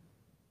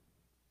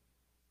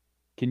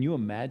 Can you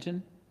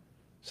imagine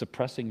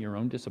suppressing your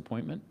own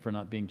disappointment for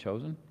not being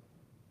chosen?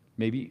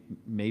 Maybe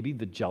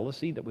the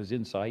jealousy that was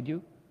inside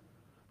you,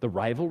 the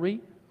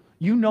rivalry.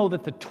 You know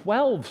that the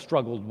 12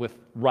 struggled with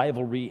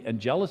rivalry and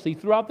jealousy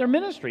throughout their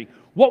ministry.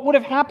 What would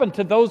have happened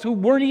to those who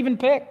weren't even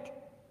picked?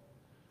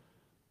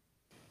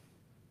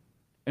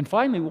 And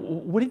finally,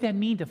 what did that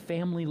mean to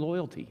family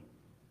loyalty?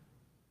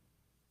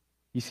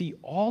 You see,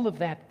 all of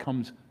that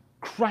comes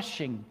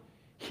crushing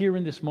here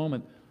in this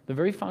moment. The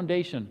very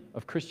foundation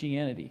of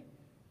Christianity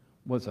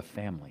was a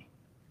family.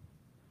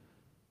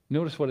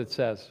 Notice what it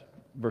says,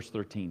 verse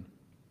 13.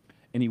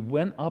 And he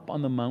went up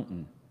on the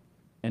mountain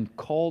and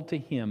called to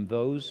him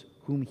those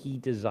whom he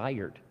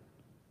desired,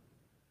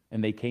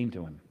 and they came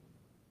to him.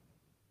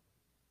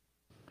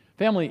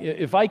 Family,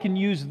 if I can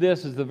use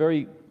this as the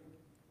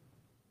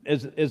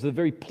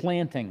very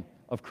planting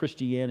of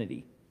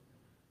Christianity,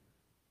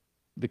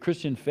 the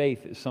Christian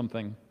faith is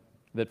something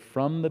that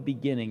from the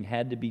beginning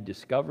had to be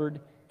discovered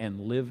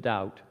and lived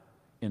out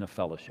in a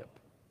fellowship.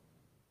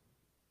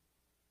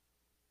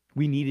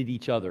 We needed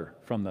each other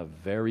from the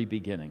very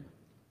beginning.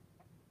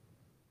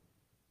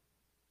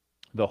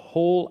 The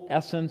whole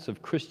essence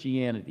of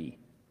Christianity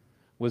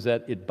was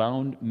that it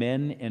bound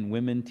men and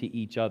women to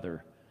each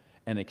other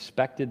and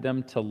expected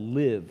them to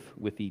live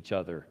with each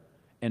other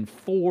and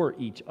for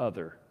each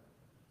other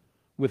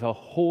with a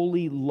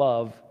holy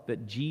love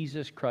that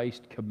Jesus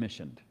Christ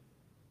commissioned.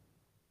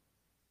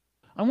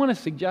 I want to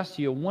suggest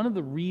to you one of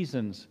the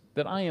reasons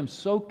that I am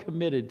so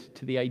committed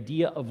to the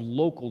idea of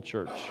local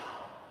church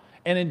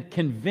and am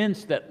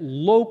convinced that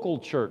local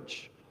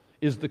church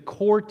is the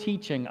core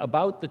teaching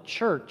about the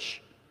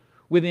church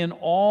within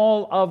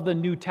all of the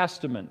New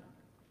Testament.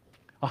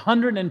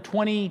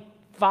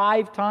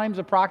 125 times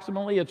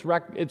approximately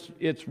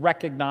it's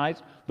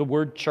recognized, the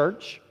word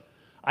church.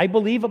 I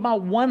believe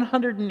about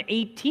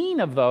 118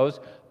 of those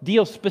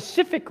deal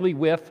specifically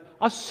with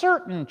a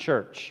certain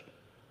church.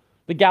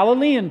 The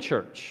Galilean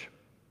church,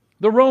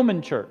 the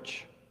Roman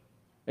church,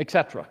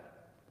 etc.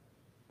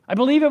 I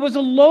believe it was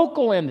a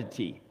local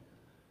entity.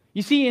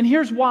 You see, and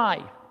here's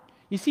why.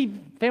 You see,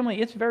 family,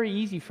 it's very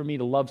easy for me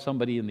to love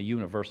somebody in the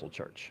universal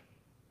church.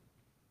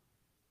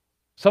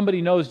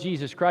 Somebody knows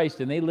Jesus Christ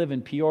and they live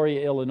in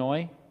Peoria,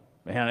 Illinois.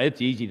 Man,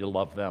 it's easy to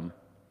love them.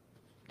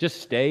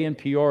 Just stay in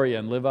Peoria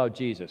and live out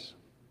Jesus.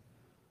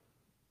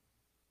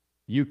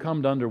 You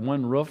come under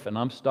one roof and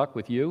I'm stuck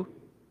with you?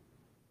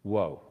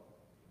 Whoa.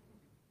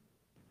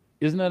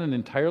 Isn't that an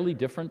entirely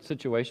different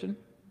situation?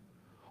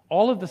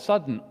 All of a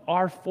sudden,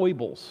 our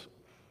foibles,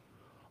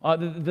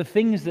 the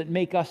things that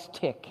make us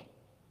tick,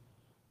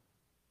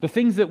 the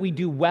things that we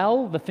do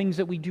well, the things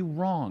that we do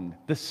wrong,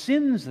 the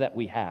sins that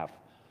we have,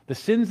 the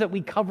sins that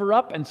we cover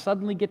up and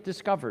suddenly get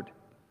discovered,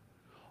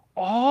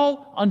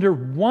 all under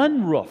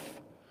one roof,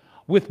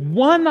 with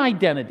one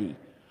identity,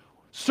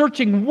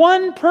 searching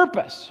one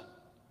purpose.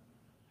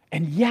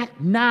 And yet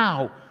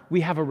now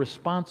we have a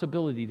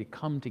responsibility to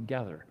come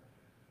together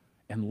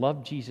and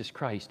love Jesus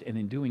Christ, and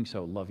in doing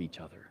so, love each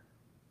other.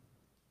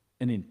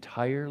 An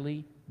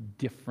entirely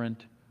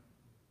different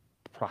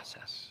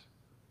process,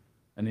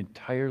 an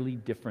entirely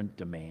different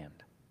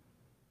demand.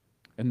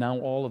 And now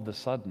all of a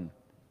sudden,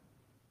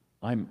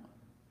 I'm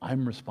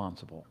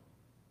responsible.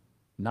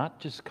 Not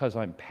just because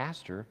I'm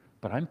pastor,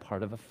 but I'm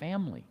part of a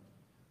family.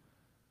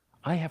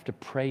 I have to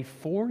pray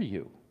for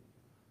you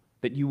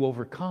that you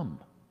overcome.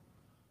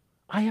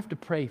 I have to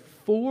pray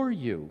for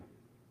you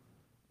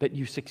that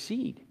you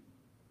succeed.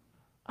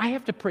 I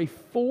have to pray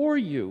for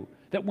you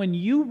that when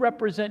you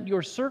represent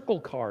your circle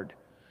card,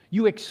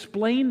 you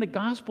explain the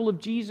gospel of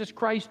Jesus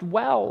Christ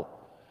well.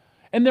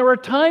 And there are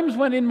times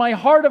when in my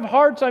heart of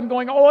hearts I'm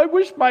going, oh, I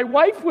wish my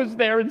wife was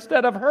there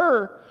instead of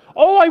her.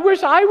 Oh, I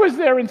wish I was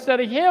there instead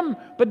of him.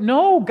 But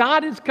no,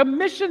 God has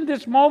commissioned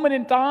this moment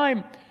in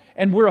time,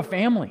 and we're a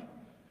family.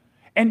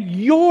 And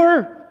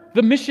you're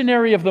the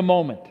missionary of the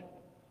moment.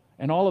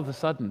 And all of a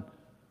sudden,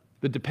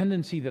 the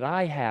dependency that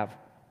I have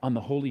on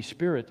the Holy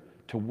Spirit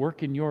to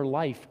work in your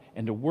life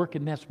and to work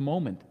in this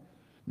moment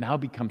now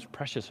becomes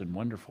precious and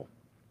wonderful.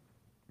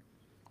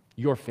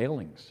 Your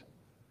failings,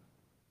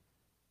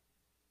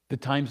 the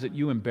times that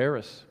you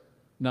embarrass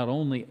not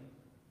only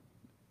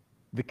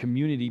the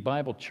community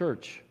Bible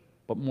church,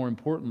 but more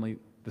importantly,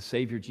 the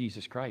Savior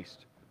Jesus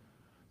Christ,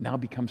 now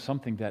becomes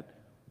something that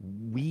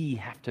we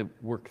have to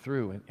work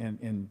through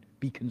and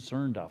be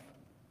concerned of.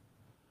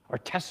 Our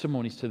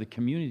testimonies to the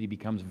community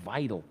becomes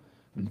vital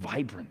and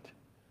vibrant.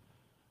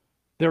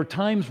 There are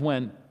times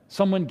when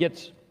someone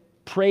gets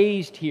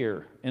praised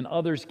here and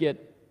others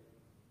get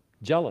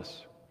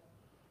jealous.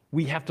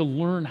 We have to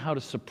learn how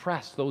to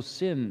suppress those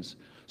sins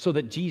so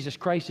that Jesus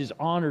Christ is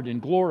honored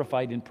and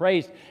glorified and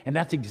praised. And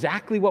that's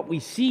exactly what we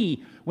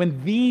see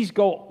when these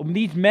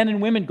men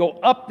and women go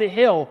up the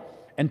hill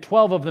and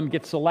 12 of them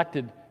get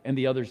selected and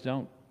the others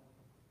don't.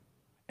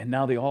 And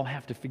now they all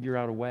have to figure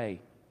out a way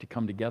to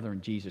come together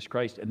in Jesus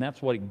Christ. And that's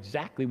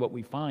exactly what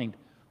we find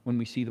when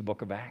we see the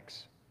book of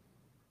Acts.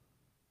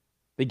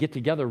 They get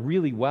together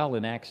really well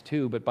in Acts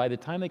 2, but by the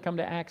time they come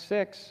to Acts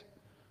 6,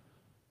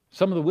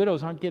 some of the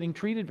widows aren't getting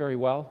treated very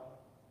well.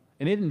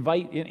 And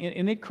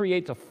it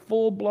creates a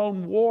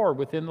full-blown war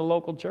within the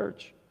local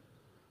church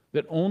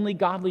that only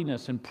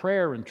godliness and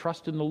prayer and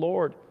trust in the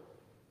Lord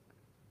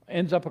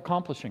ends up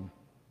accomplishing.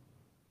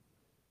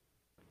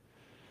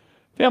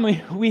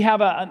 Family, we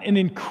have an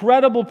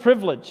incredible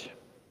privilege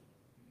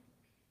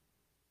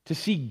to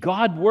see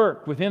God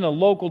work within a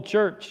local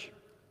church.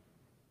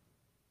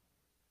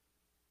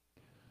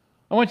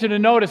 I want you to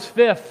notice,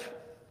 fifth,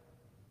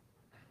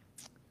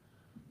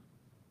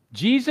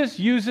 Jesus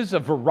uses a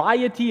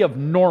variety of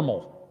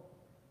normal.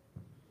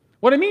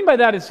 What I mean by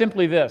that is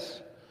simply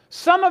this.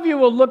 Some of you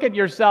will look at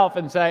yourself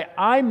and say,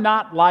 I'm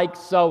not like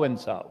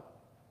so-and-so.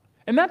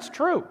 And that's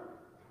true.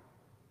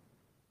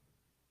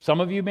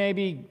 Some of you may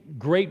be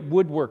great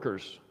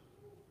woodworkers.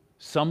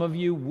 Some of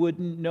you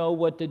wouldn't know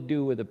what to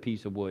do with a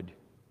piece of wood.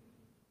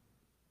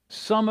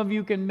 Some of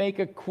you can make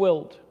a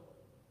quilt.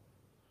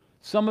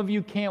 Some of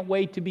you can't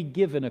wait to be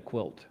given a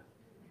quilt.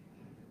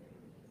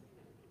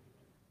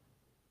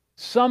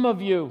 Some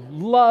of you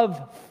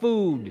love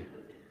food.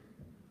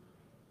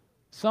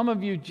 Some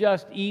of you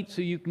just eat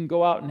so you can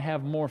go out and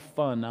have more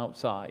fun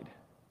outside.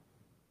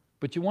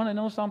 But you want to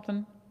know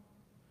something?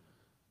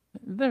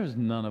 There's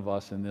none of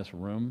us in this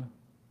room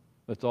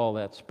that's all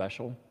that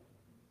special.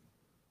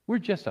 We're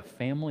just a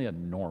family of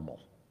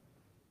normal.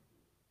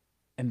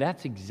 And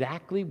that's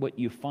exactly what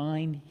you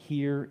find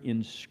here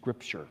in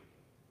Scripture.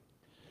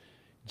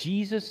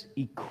 Jesus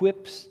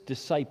equips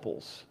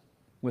disciples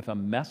with a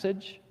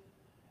message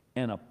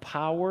and a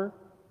power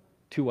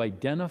to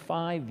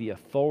identify the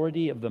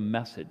authority of the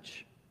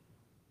message.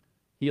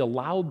 He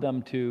allowed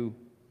them to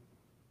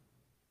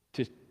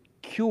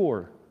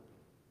cure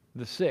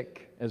the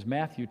sick, as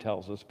Matthew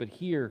tells us, but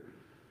here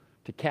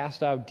to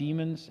cast out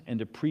demons and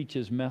to preach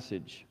his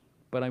message.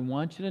 But I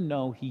want you to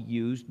know he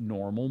used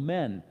normal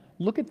men.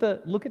 Look at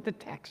the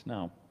text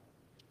now.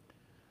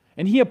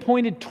 And he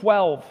appointed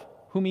 12,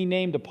 whom he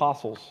named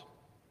apostles,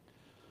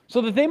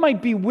 so that they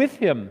might be with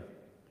him,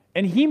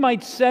 and he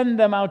might send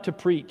them out to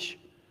preach,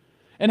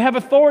 and have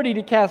authority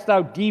to cast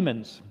out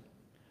demons.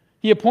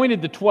 He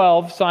appointed the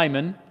 12,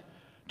 Simon,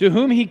 to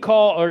whom he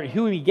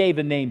gave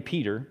the name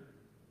Peter,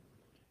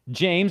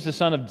 James, the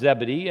son of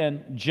Zebedee,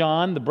 and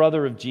John, the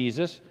brother of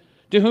Jesus,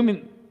 to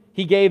whom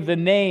he gave the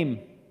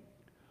name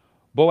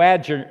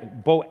Boanerges.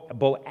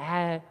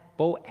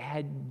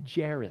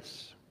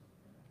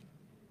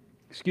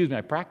 Excuse me,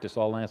 I practiced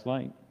all last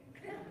night.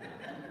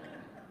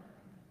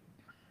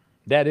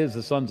 That is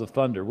the sons of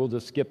thunder. We'll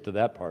just skip to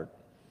that part.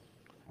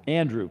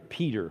 Andrew,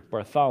 Peter,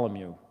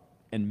 Bartholomew,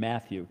 and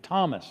Matthew.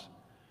 Thomas,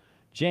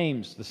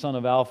 James, the son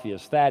of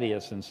Alphaeus,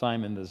 Thaddeus, and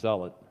Simon the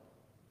Zealot.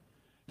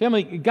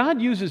 Family,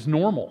 God uses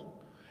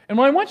normal. And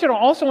what I want you to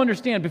also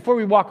understand before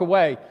we walk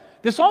away,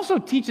 this also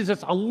teaches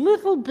us a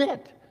little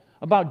bit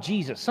about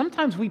Jesus.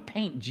 Sometimes we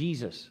paint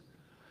Jesus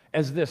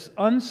as this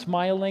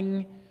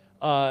unsmiling,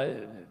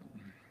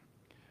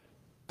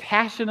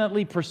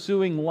 passionately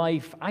pursuing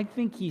life. I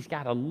think he's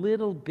got a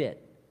little bit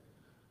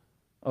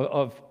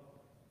of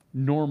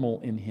normal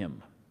in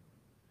him.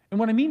 And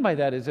what I mean by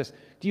that is this.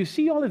 Do you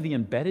see all of the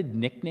embedded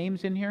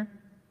nicknames in here?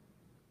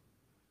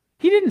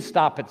 He didn't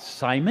stop at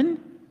Simon.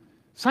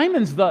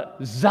 Simon's the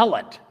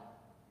zealot.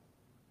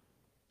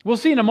 We'll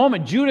see in a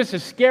moment Judas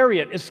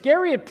Iscariot.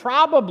 Iscariot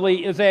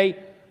probably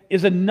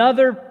is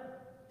another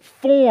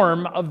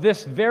form of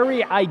this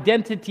very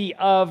identity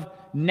of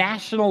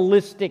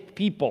nationalistic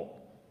people.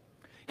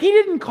 He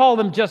didn't call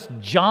them just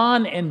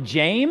John and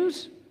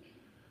James.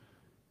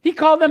 He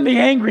called them the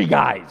angry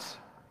guys.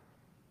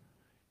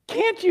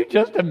 Can't you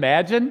just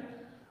imagine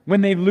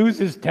when they lose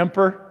his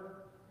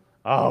temper?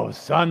 Oh,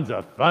 sons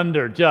of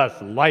thunder,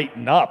 just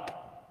lighten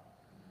up.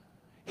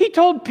 He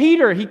told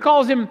Peter, he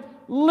calls him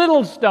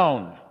Little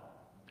Stone,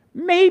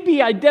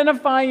 maybe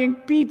identifying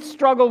Pete's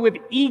struggle with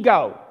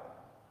ego.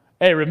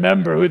 Hey,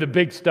 remember who the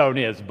big stone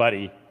is,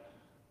 buddy.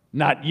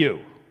 Not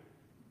you.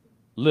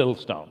 Little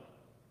Stone.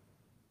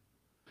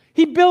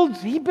 He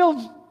builds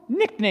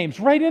nicknames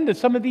right into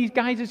some of these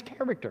guys'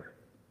 character.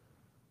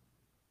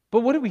 But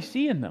what do we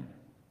see in them?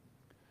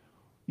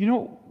 You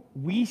know,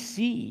 we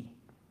see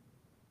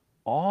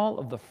all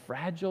of the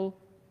fragile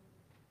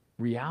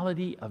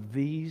reality of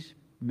these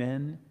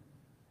men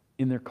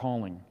in their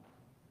calling.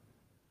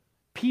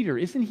 Peter,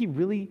 isn't he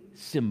really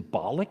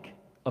symbolic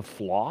of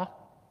flaw?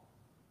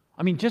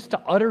 I mean, just to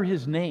utter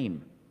his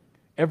name,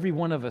 every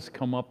one of us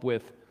come up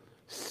with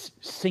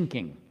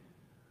sinking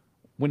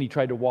when he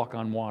tried to walk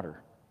on water,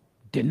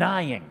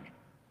 denying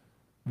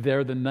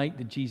there the night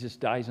that Jesus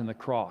dies on the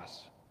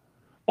cross,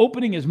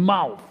 opening his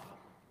mouth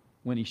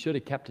when he should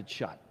have kept it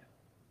shut.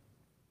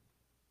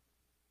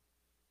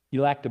 He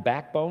lacked a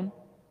backbone.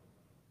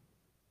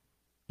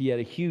 He had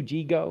a huge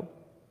ego.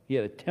 He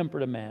had a temper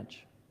to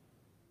match.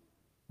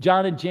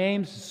 John and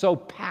James, so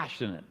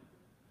passionate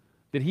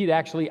that he'd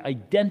actually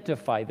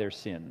identify their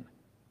sin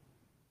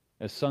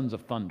as sons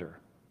of thunder.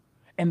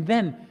 And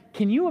then,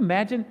 can you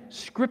imagine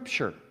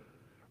Scripture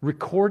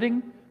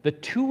recording the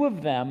two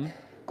of them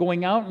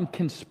going out and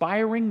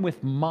conspiring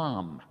with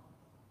Mom?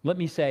 Let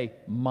me say,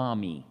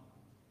 Mommy.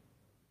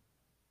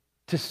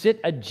 To sit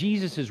at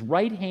Jesus'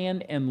 right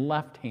hand and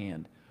left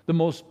hand.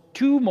 The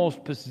two most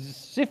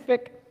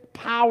specific,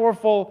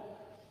 powerful,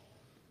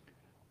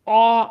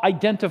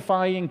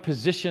 awe-identifying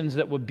positions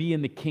that would be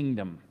in the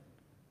kingdom.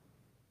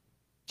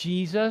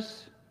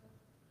 Jesus,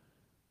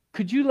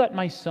 could you let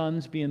my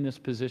sons be in this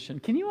position?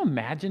 Can you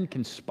imagine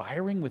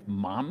conspiring with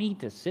Mommy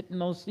to sit in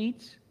those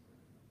seats?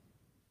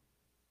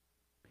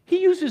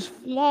 He uses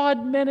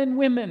flawed men and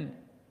women,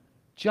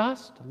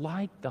 just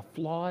like the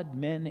flawed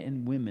men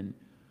and women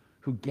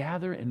who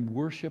gather and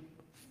worship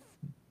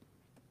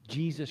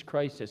Jesus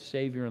Christ as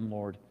Savior and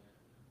Lord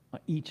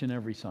each and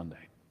every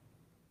Sunday.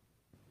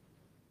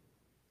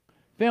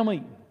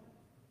 Family,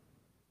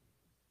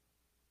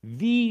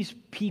 these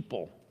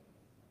people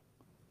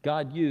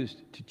God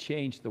used to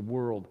change the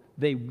world.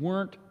 They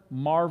weren't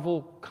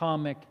Marvel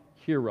comic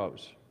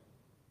heroes.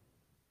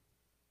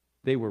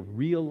 They were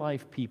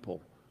real-life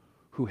people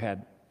who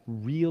had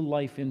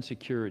real-life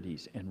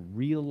insecurities and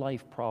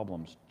real-life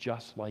problems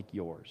just like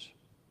yours.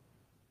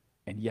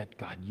 And yet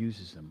God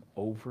uses them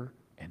over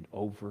and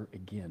over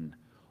again.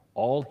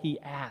 All he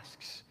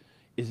asks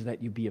is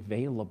that you be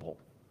available,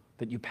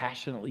 that you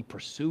passionately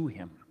pursue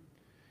him,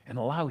 and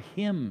allow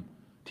him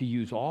to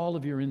use all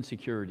of your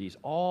insecurities,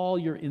 all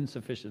your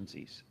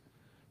insufficiencies,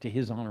 to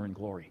his honor and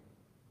glory.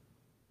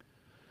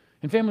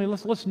 And family,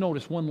 let's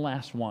notice one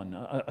last one,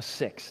 a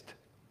sixth.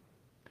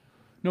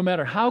 No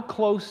matter how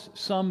close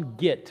some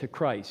get to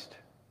Christ,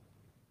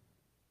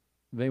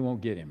 they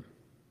won't get him.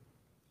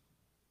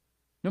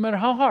 No matter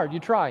how hard you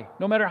try,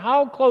 no matter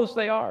how close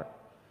they are.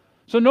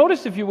 So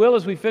notice, if you will,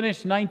 as we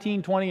finish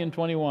 19, 20, and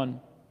 21.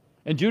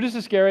 And Judas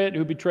Iscariot,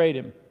 who betrayed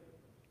him.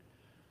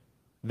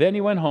 Then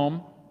he went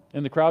home,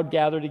 and the crowd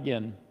gathered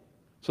again,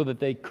 so that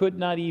they could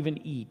not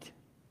even eat.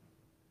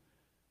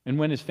 And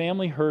when his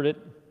family heard it,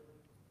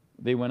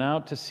 they went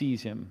out to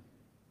seize him,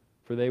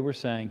 for they were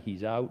saying,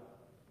 he's out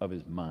of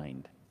his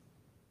mind.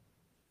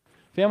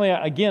 Family,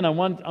 again, I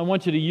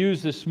want you to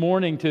use this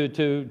morning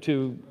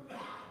to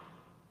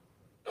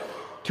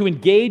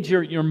engage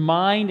your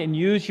mind and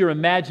use your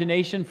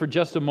imagination for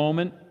just a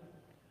moment.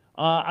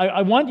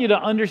 I want you to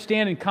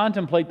understand and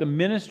contemplate the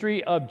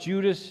ministry of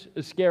Judas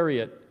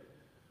Iscariot.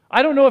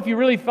 I don't know if you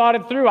really thought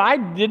it through. I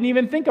didn't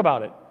even think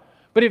about it.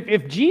 But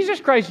if Jesus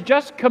Christ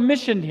just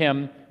commissioned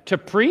him to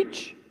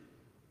preach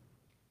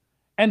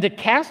and to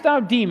cast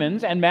out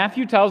demons, and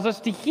Matthew tells us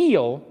to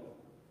heal,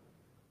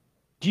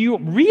 do you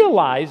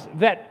realize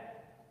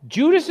that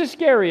Judas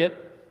Iscariot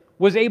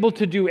was able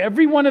to do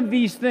every one of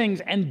these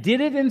things and did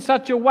it in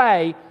such a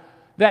way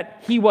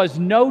that he was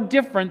no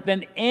different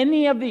than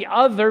any of the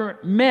other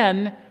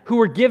men who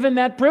were given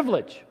that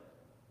privilege.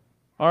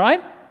 All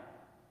right?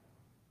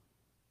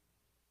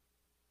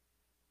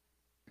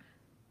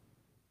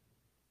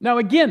 Now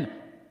again,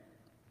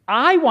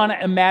 I want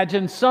to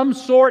imagine some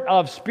sort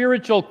of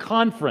spiritual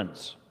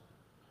conference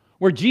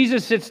where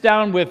Jesus sits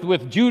down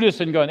with Judas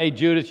and going, "Hey,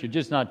 Judas, you're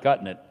just not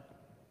cutting it.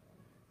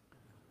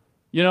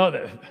 You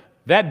know,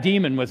 that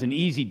demon was an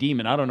easy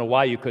demon. I don't know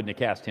why you couldn't have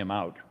cast him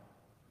out.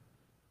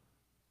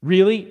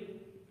 Really?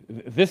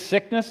 This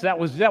sickness, that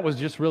was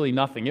just really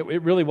nothing. It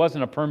really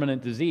wasn't a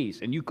permanent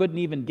disease, and you couldn't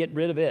even get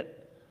rid of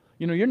it.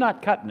 You know, you're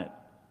not cutting it."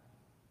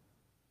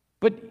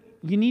 But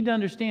you need to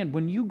understand,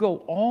 when you go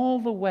all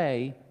the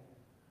way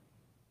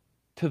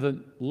to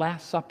the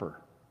Last Supper,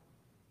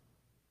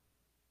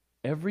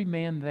 every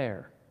man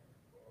there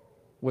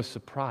was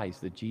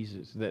surprised that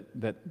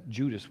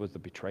Judas was the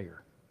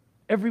betrayer.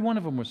 Every one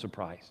of them was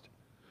surprised.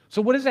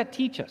 So what does that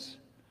teach us?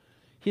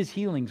 His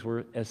healings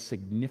were as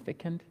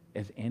significant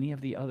as any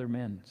of the other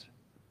men's.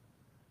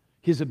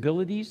 His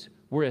abilities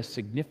were as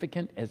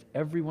significant as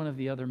every one of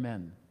the other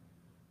men.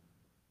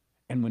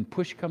 And when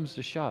push comes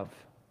to shove,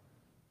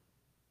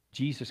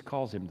 Jesus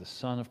calls him the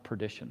son of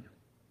perdition.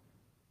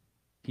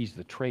 He's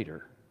the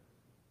traitor.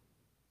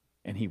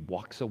 And he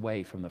walks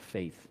away from the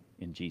faith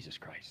in Jesus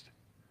Christ.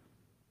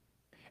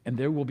 And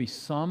there will be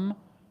some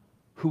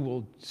who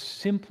will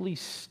simply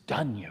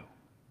stun you,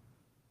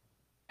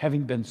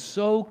 having been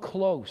so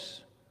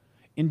close,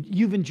 and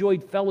you've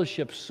enjoyed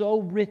fellowship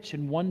so rich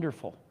and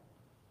wonderful,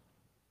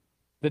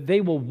 that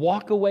they will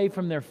walk away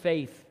from their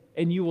faith,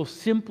 and you will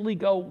simply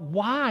go,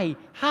 "Why?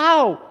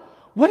 How?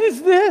 What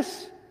is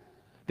this?"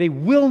 They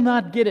will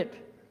not get it.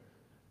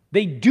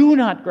 They do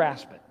not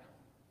grasp it.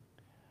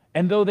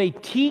 And though they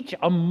teach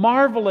a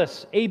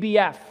marvelous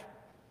ABF,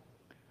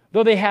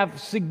 though they have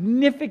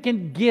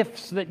significant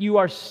gifts that you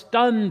are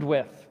stunned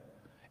with,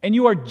 and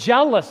you are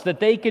jealous that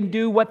they can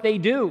do what they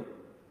do,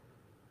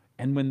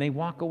 and when they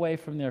walk away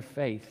from their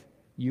faith,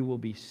 you will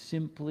be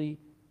simply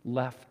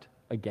left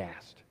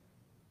aghast.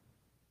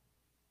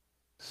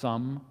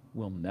 Some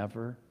will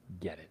never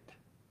get it.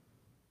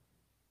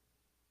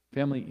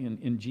 Family,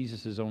 in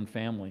Jesus' own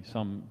family,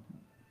 some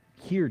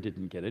here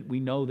didn't get it. We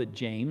know that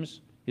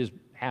James, his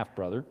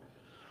half-brother,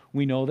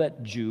 we know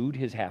that Jude,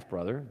 his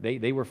half-brother,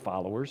 they were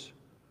followers.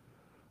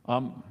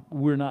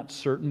 We're not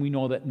certain. We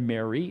know that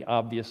Mary,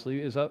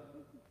 obviously, is a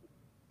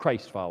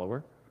Christ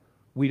follower.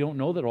 We don't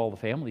know that all the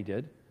family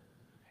did.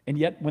 And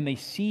yet, when they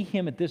see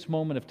him at this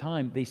moment of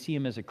time, they see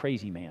him as a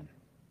crazy man.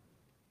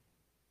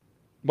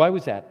 Why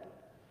was that?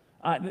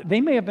 They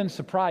may have been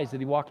surprised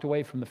that he walked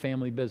away from the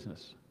family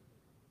business.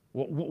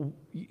 Well,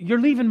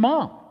 you're leaving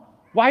Mom.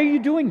 Why are you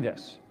doing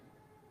this?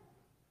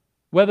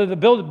 Whether the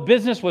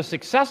business was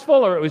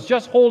successful or it was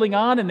just holding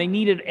on and they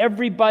needed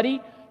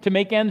everybody to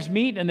make ends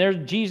meet, and there's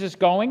Jesus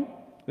going,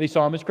 they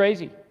saw him as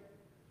crazy.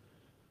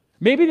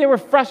 Maybe they were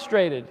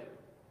frustrated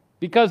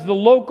because the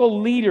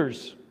local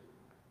leaders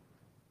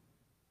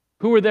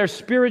who were their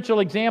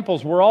spiritual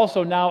examples were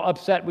also now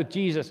upset with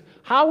Jesus.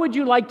 How would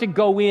you like to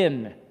go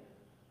in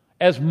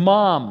as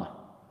Mom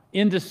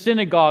into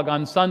synagogue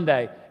on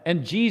Sunday,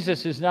 and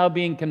Jesus is now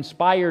being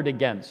conspired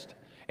against,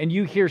 and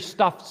you hear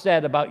stuff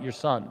said about your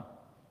son?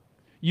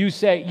 You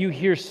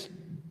hear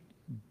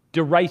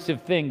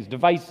derisive things,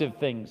 divisive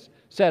things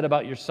said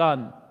about your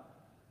son.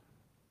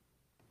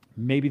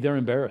 Maybe they're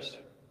embarrassed.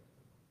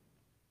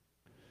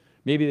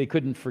 Maybe they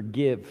couldn't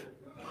forgive,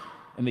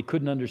 and they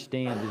couldn't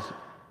understand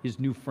his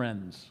new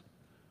friends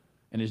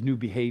and his new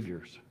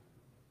behaviors.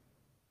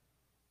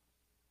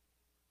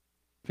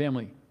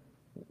 Family,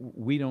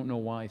 we don't know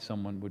why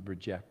someone would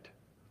reject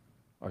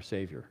our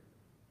Savior.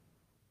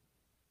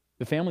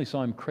 The family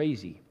saw him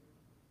crazy,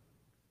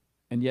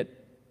 and yet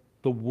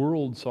the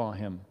world saw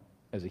him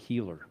as a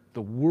healer.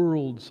 The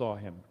world saw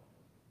him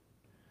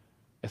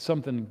as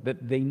something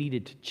that they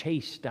needed to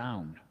chase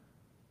down.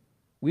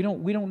 We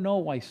don't know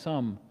why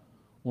some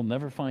will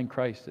never find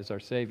Christ as our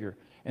Savior,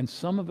 and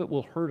some of it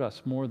will hurt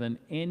us more than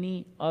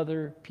any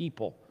other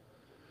people.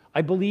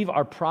 I believe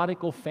our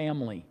prodigal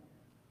family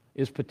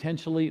is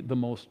potentially the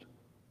most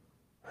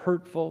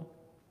hurtful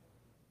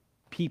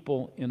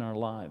people in our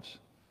lives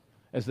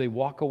as they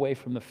walk away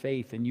from the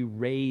faith, and you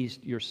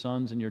raised your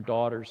sons and your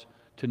daughters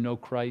to know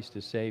Christ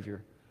as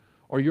Savior.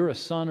 Or you're a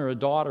son or a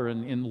daughter,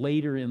 and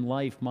later in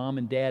life, Mom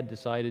and Dad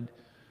decided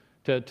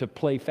to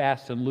play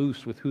fast and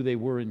loose with who they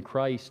were in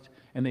Christ,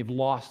 and they've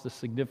lost the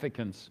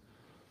significance.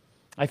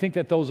 I think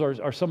that those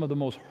are some of the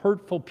most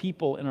hurtful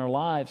people in our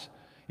lives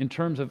in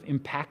terms of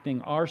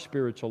impacting our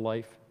spiritual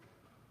life.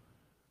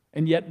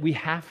 And yet we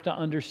have to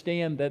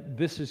understand that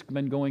this has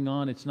been going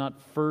on. It's not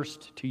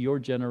first to your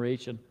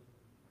generation.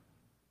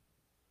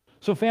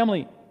 So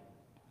family,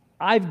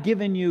 I've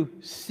given you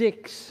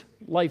 6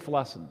 life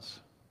lessons.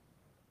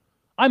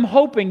 I'm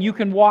hoping you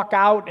can walk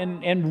out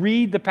and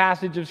read the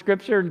passage of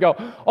Scripture and go,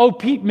 "Oh,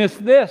 Pete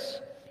missed this.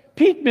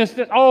 Pete missed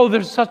it. Oh,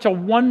 there's such a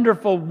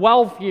wonderful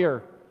wealth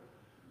here."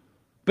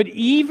 But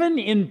even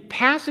in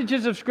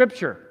passages of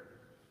Scripture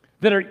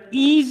that are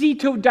easy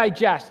to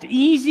digest,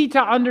 easy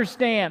to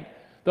understand,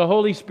 the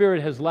Holy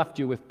Spirit has left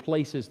you with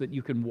places that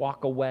you can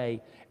walk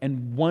away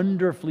and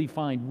wonderfully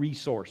find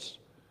resource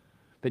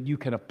that you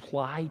can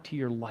apply to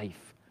your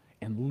life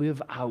and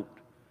live out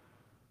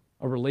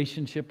a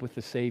relationship with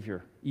the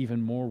Savior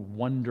even more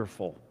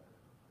wonderful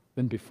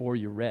than before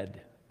you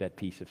read that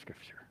piece of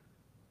Scripture.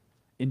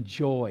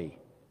 Enjoy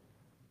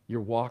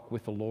your walk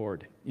with the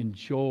Lord.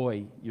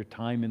 Enjoy your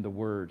time in the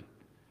Word.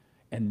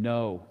 And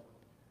know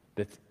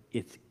that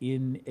it's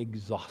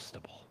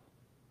inexhaustible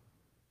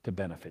to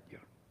benefit you.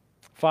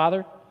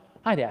 Father,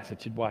 I'd ask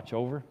that you'd watch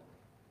over.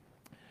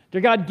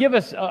 Dear God, give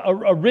us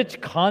a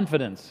rich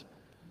confidence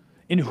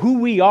in who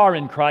we are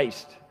in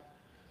Christ.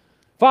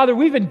 Father,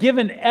 we've been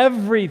given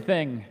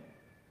everything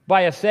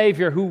by a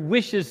Savior who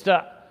wishes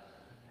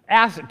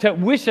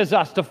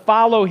us to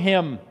follow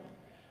Him,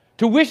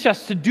 to wish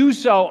us to do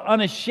so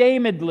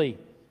unashamedly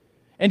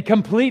and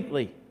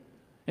completely.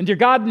 And dear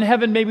God in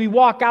heaven, may we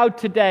walk out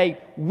today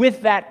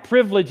with that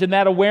privilege and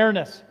that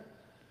awareness.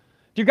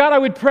 Dear God, I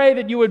would pray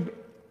that you would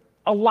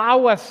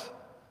allow us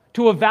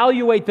to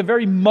evaluate the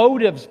very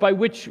motives by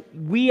which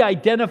we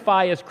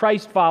identify as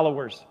Christ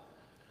followers.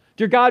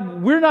 Dear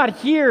God, we're not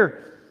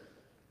here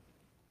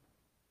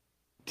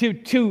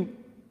to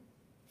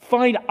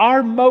find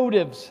our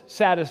motives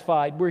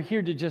satisfied. We're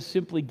here to just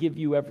simply give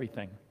you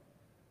everything.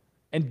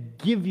 And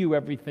give you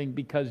everything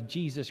because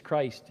Jesus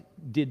Christ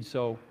did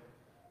so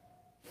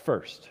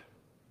first.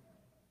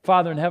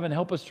 Father in heaven,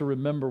 help us to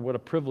remember what a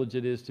privilege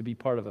it is to be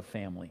part of a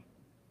family.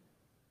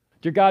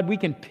 Dear God, we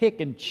can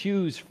pick and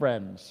choose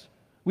friends.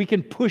 We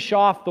can push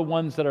off the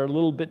ones that are a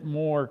little bit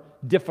more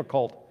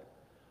difficult.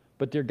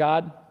 But dear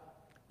God,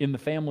 in the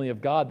family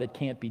of God, that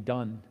can't be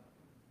done.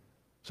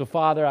 So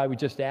Father, I would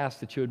just ask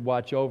that you would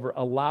watch over,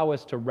 allow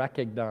us to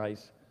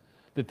recognize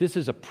that this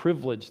is a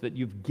privilege that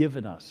you've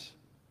given us.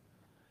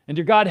 And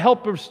dear God,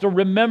 help us to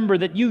remember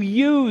that you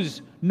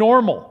use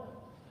normal.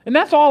 And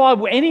that's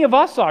all any of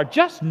us are,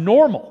 just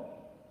normal.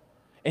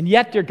 And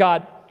yet, dear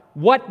God,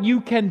 what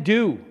you can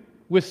do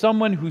with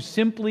someone who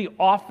simply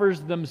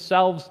offers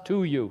themselves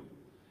to you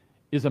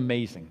is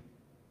amazing.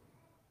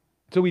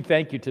 So we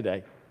thank you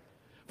today.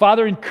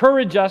 Father,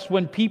 encourage us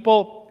when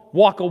people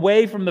walk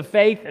away from the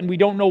faith and we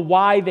don't know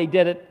why they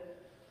did it.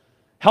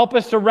 Help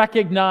us to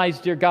recognize,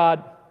 dear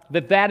God,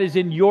 that that is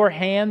in your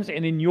hands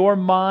and in your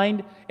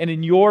mind and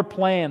in your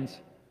plans.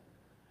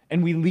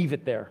 And we leave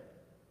it there.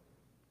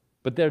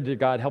 But there, dear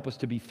God, help us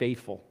to be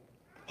faithful,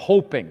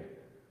 hoping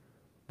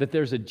that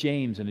there's a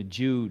James and a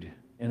Jude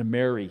and a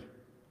Mary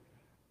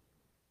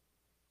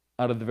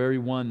out of the very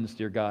ones,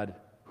 dear God,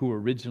 who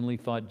originally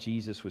thought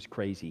Jesus was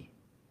crazy.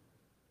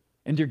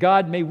 And dear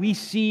God, may we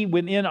see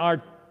within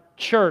our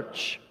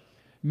church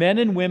men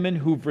and women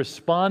who've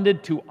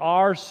responded to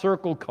our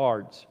circle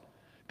cards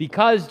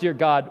because, dear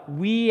God,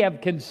 we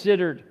have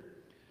considered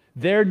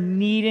their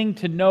needing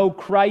to know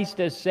Christ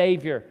as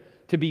Savior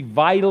to be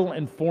vital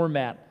and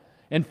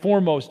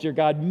foremost, dear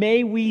God.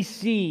 May we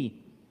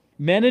see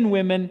men and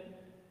women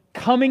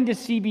coming to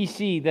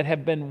CBC that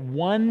have been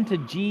won to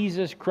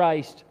Jesus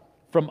Christ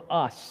from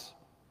us,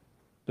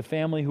 the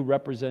family who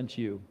represents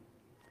you.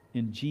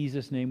 In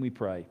Jesus' name we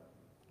pray.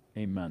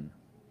 Amen.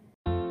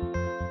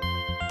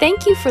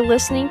 Thank you for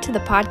listening to the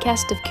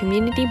podcast of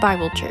Community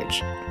Bible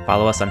Church.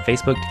 Follow us on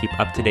Facebook to keep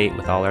up to date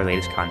with all our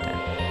latest content.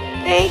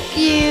 Thank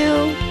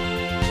you.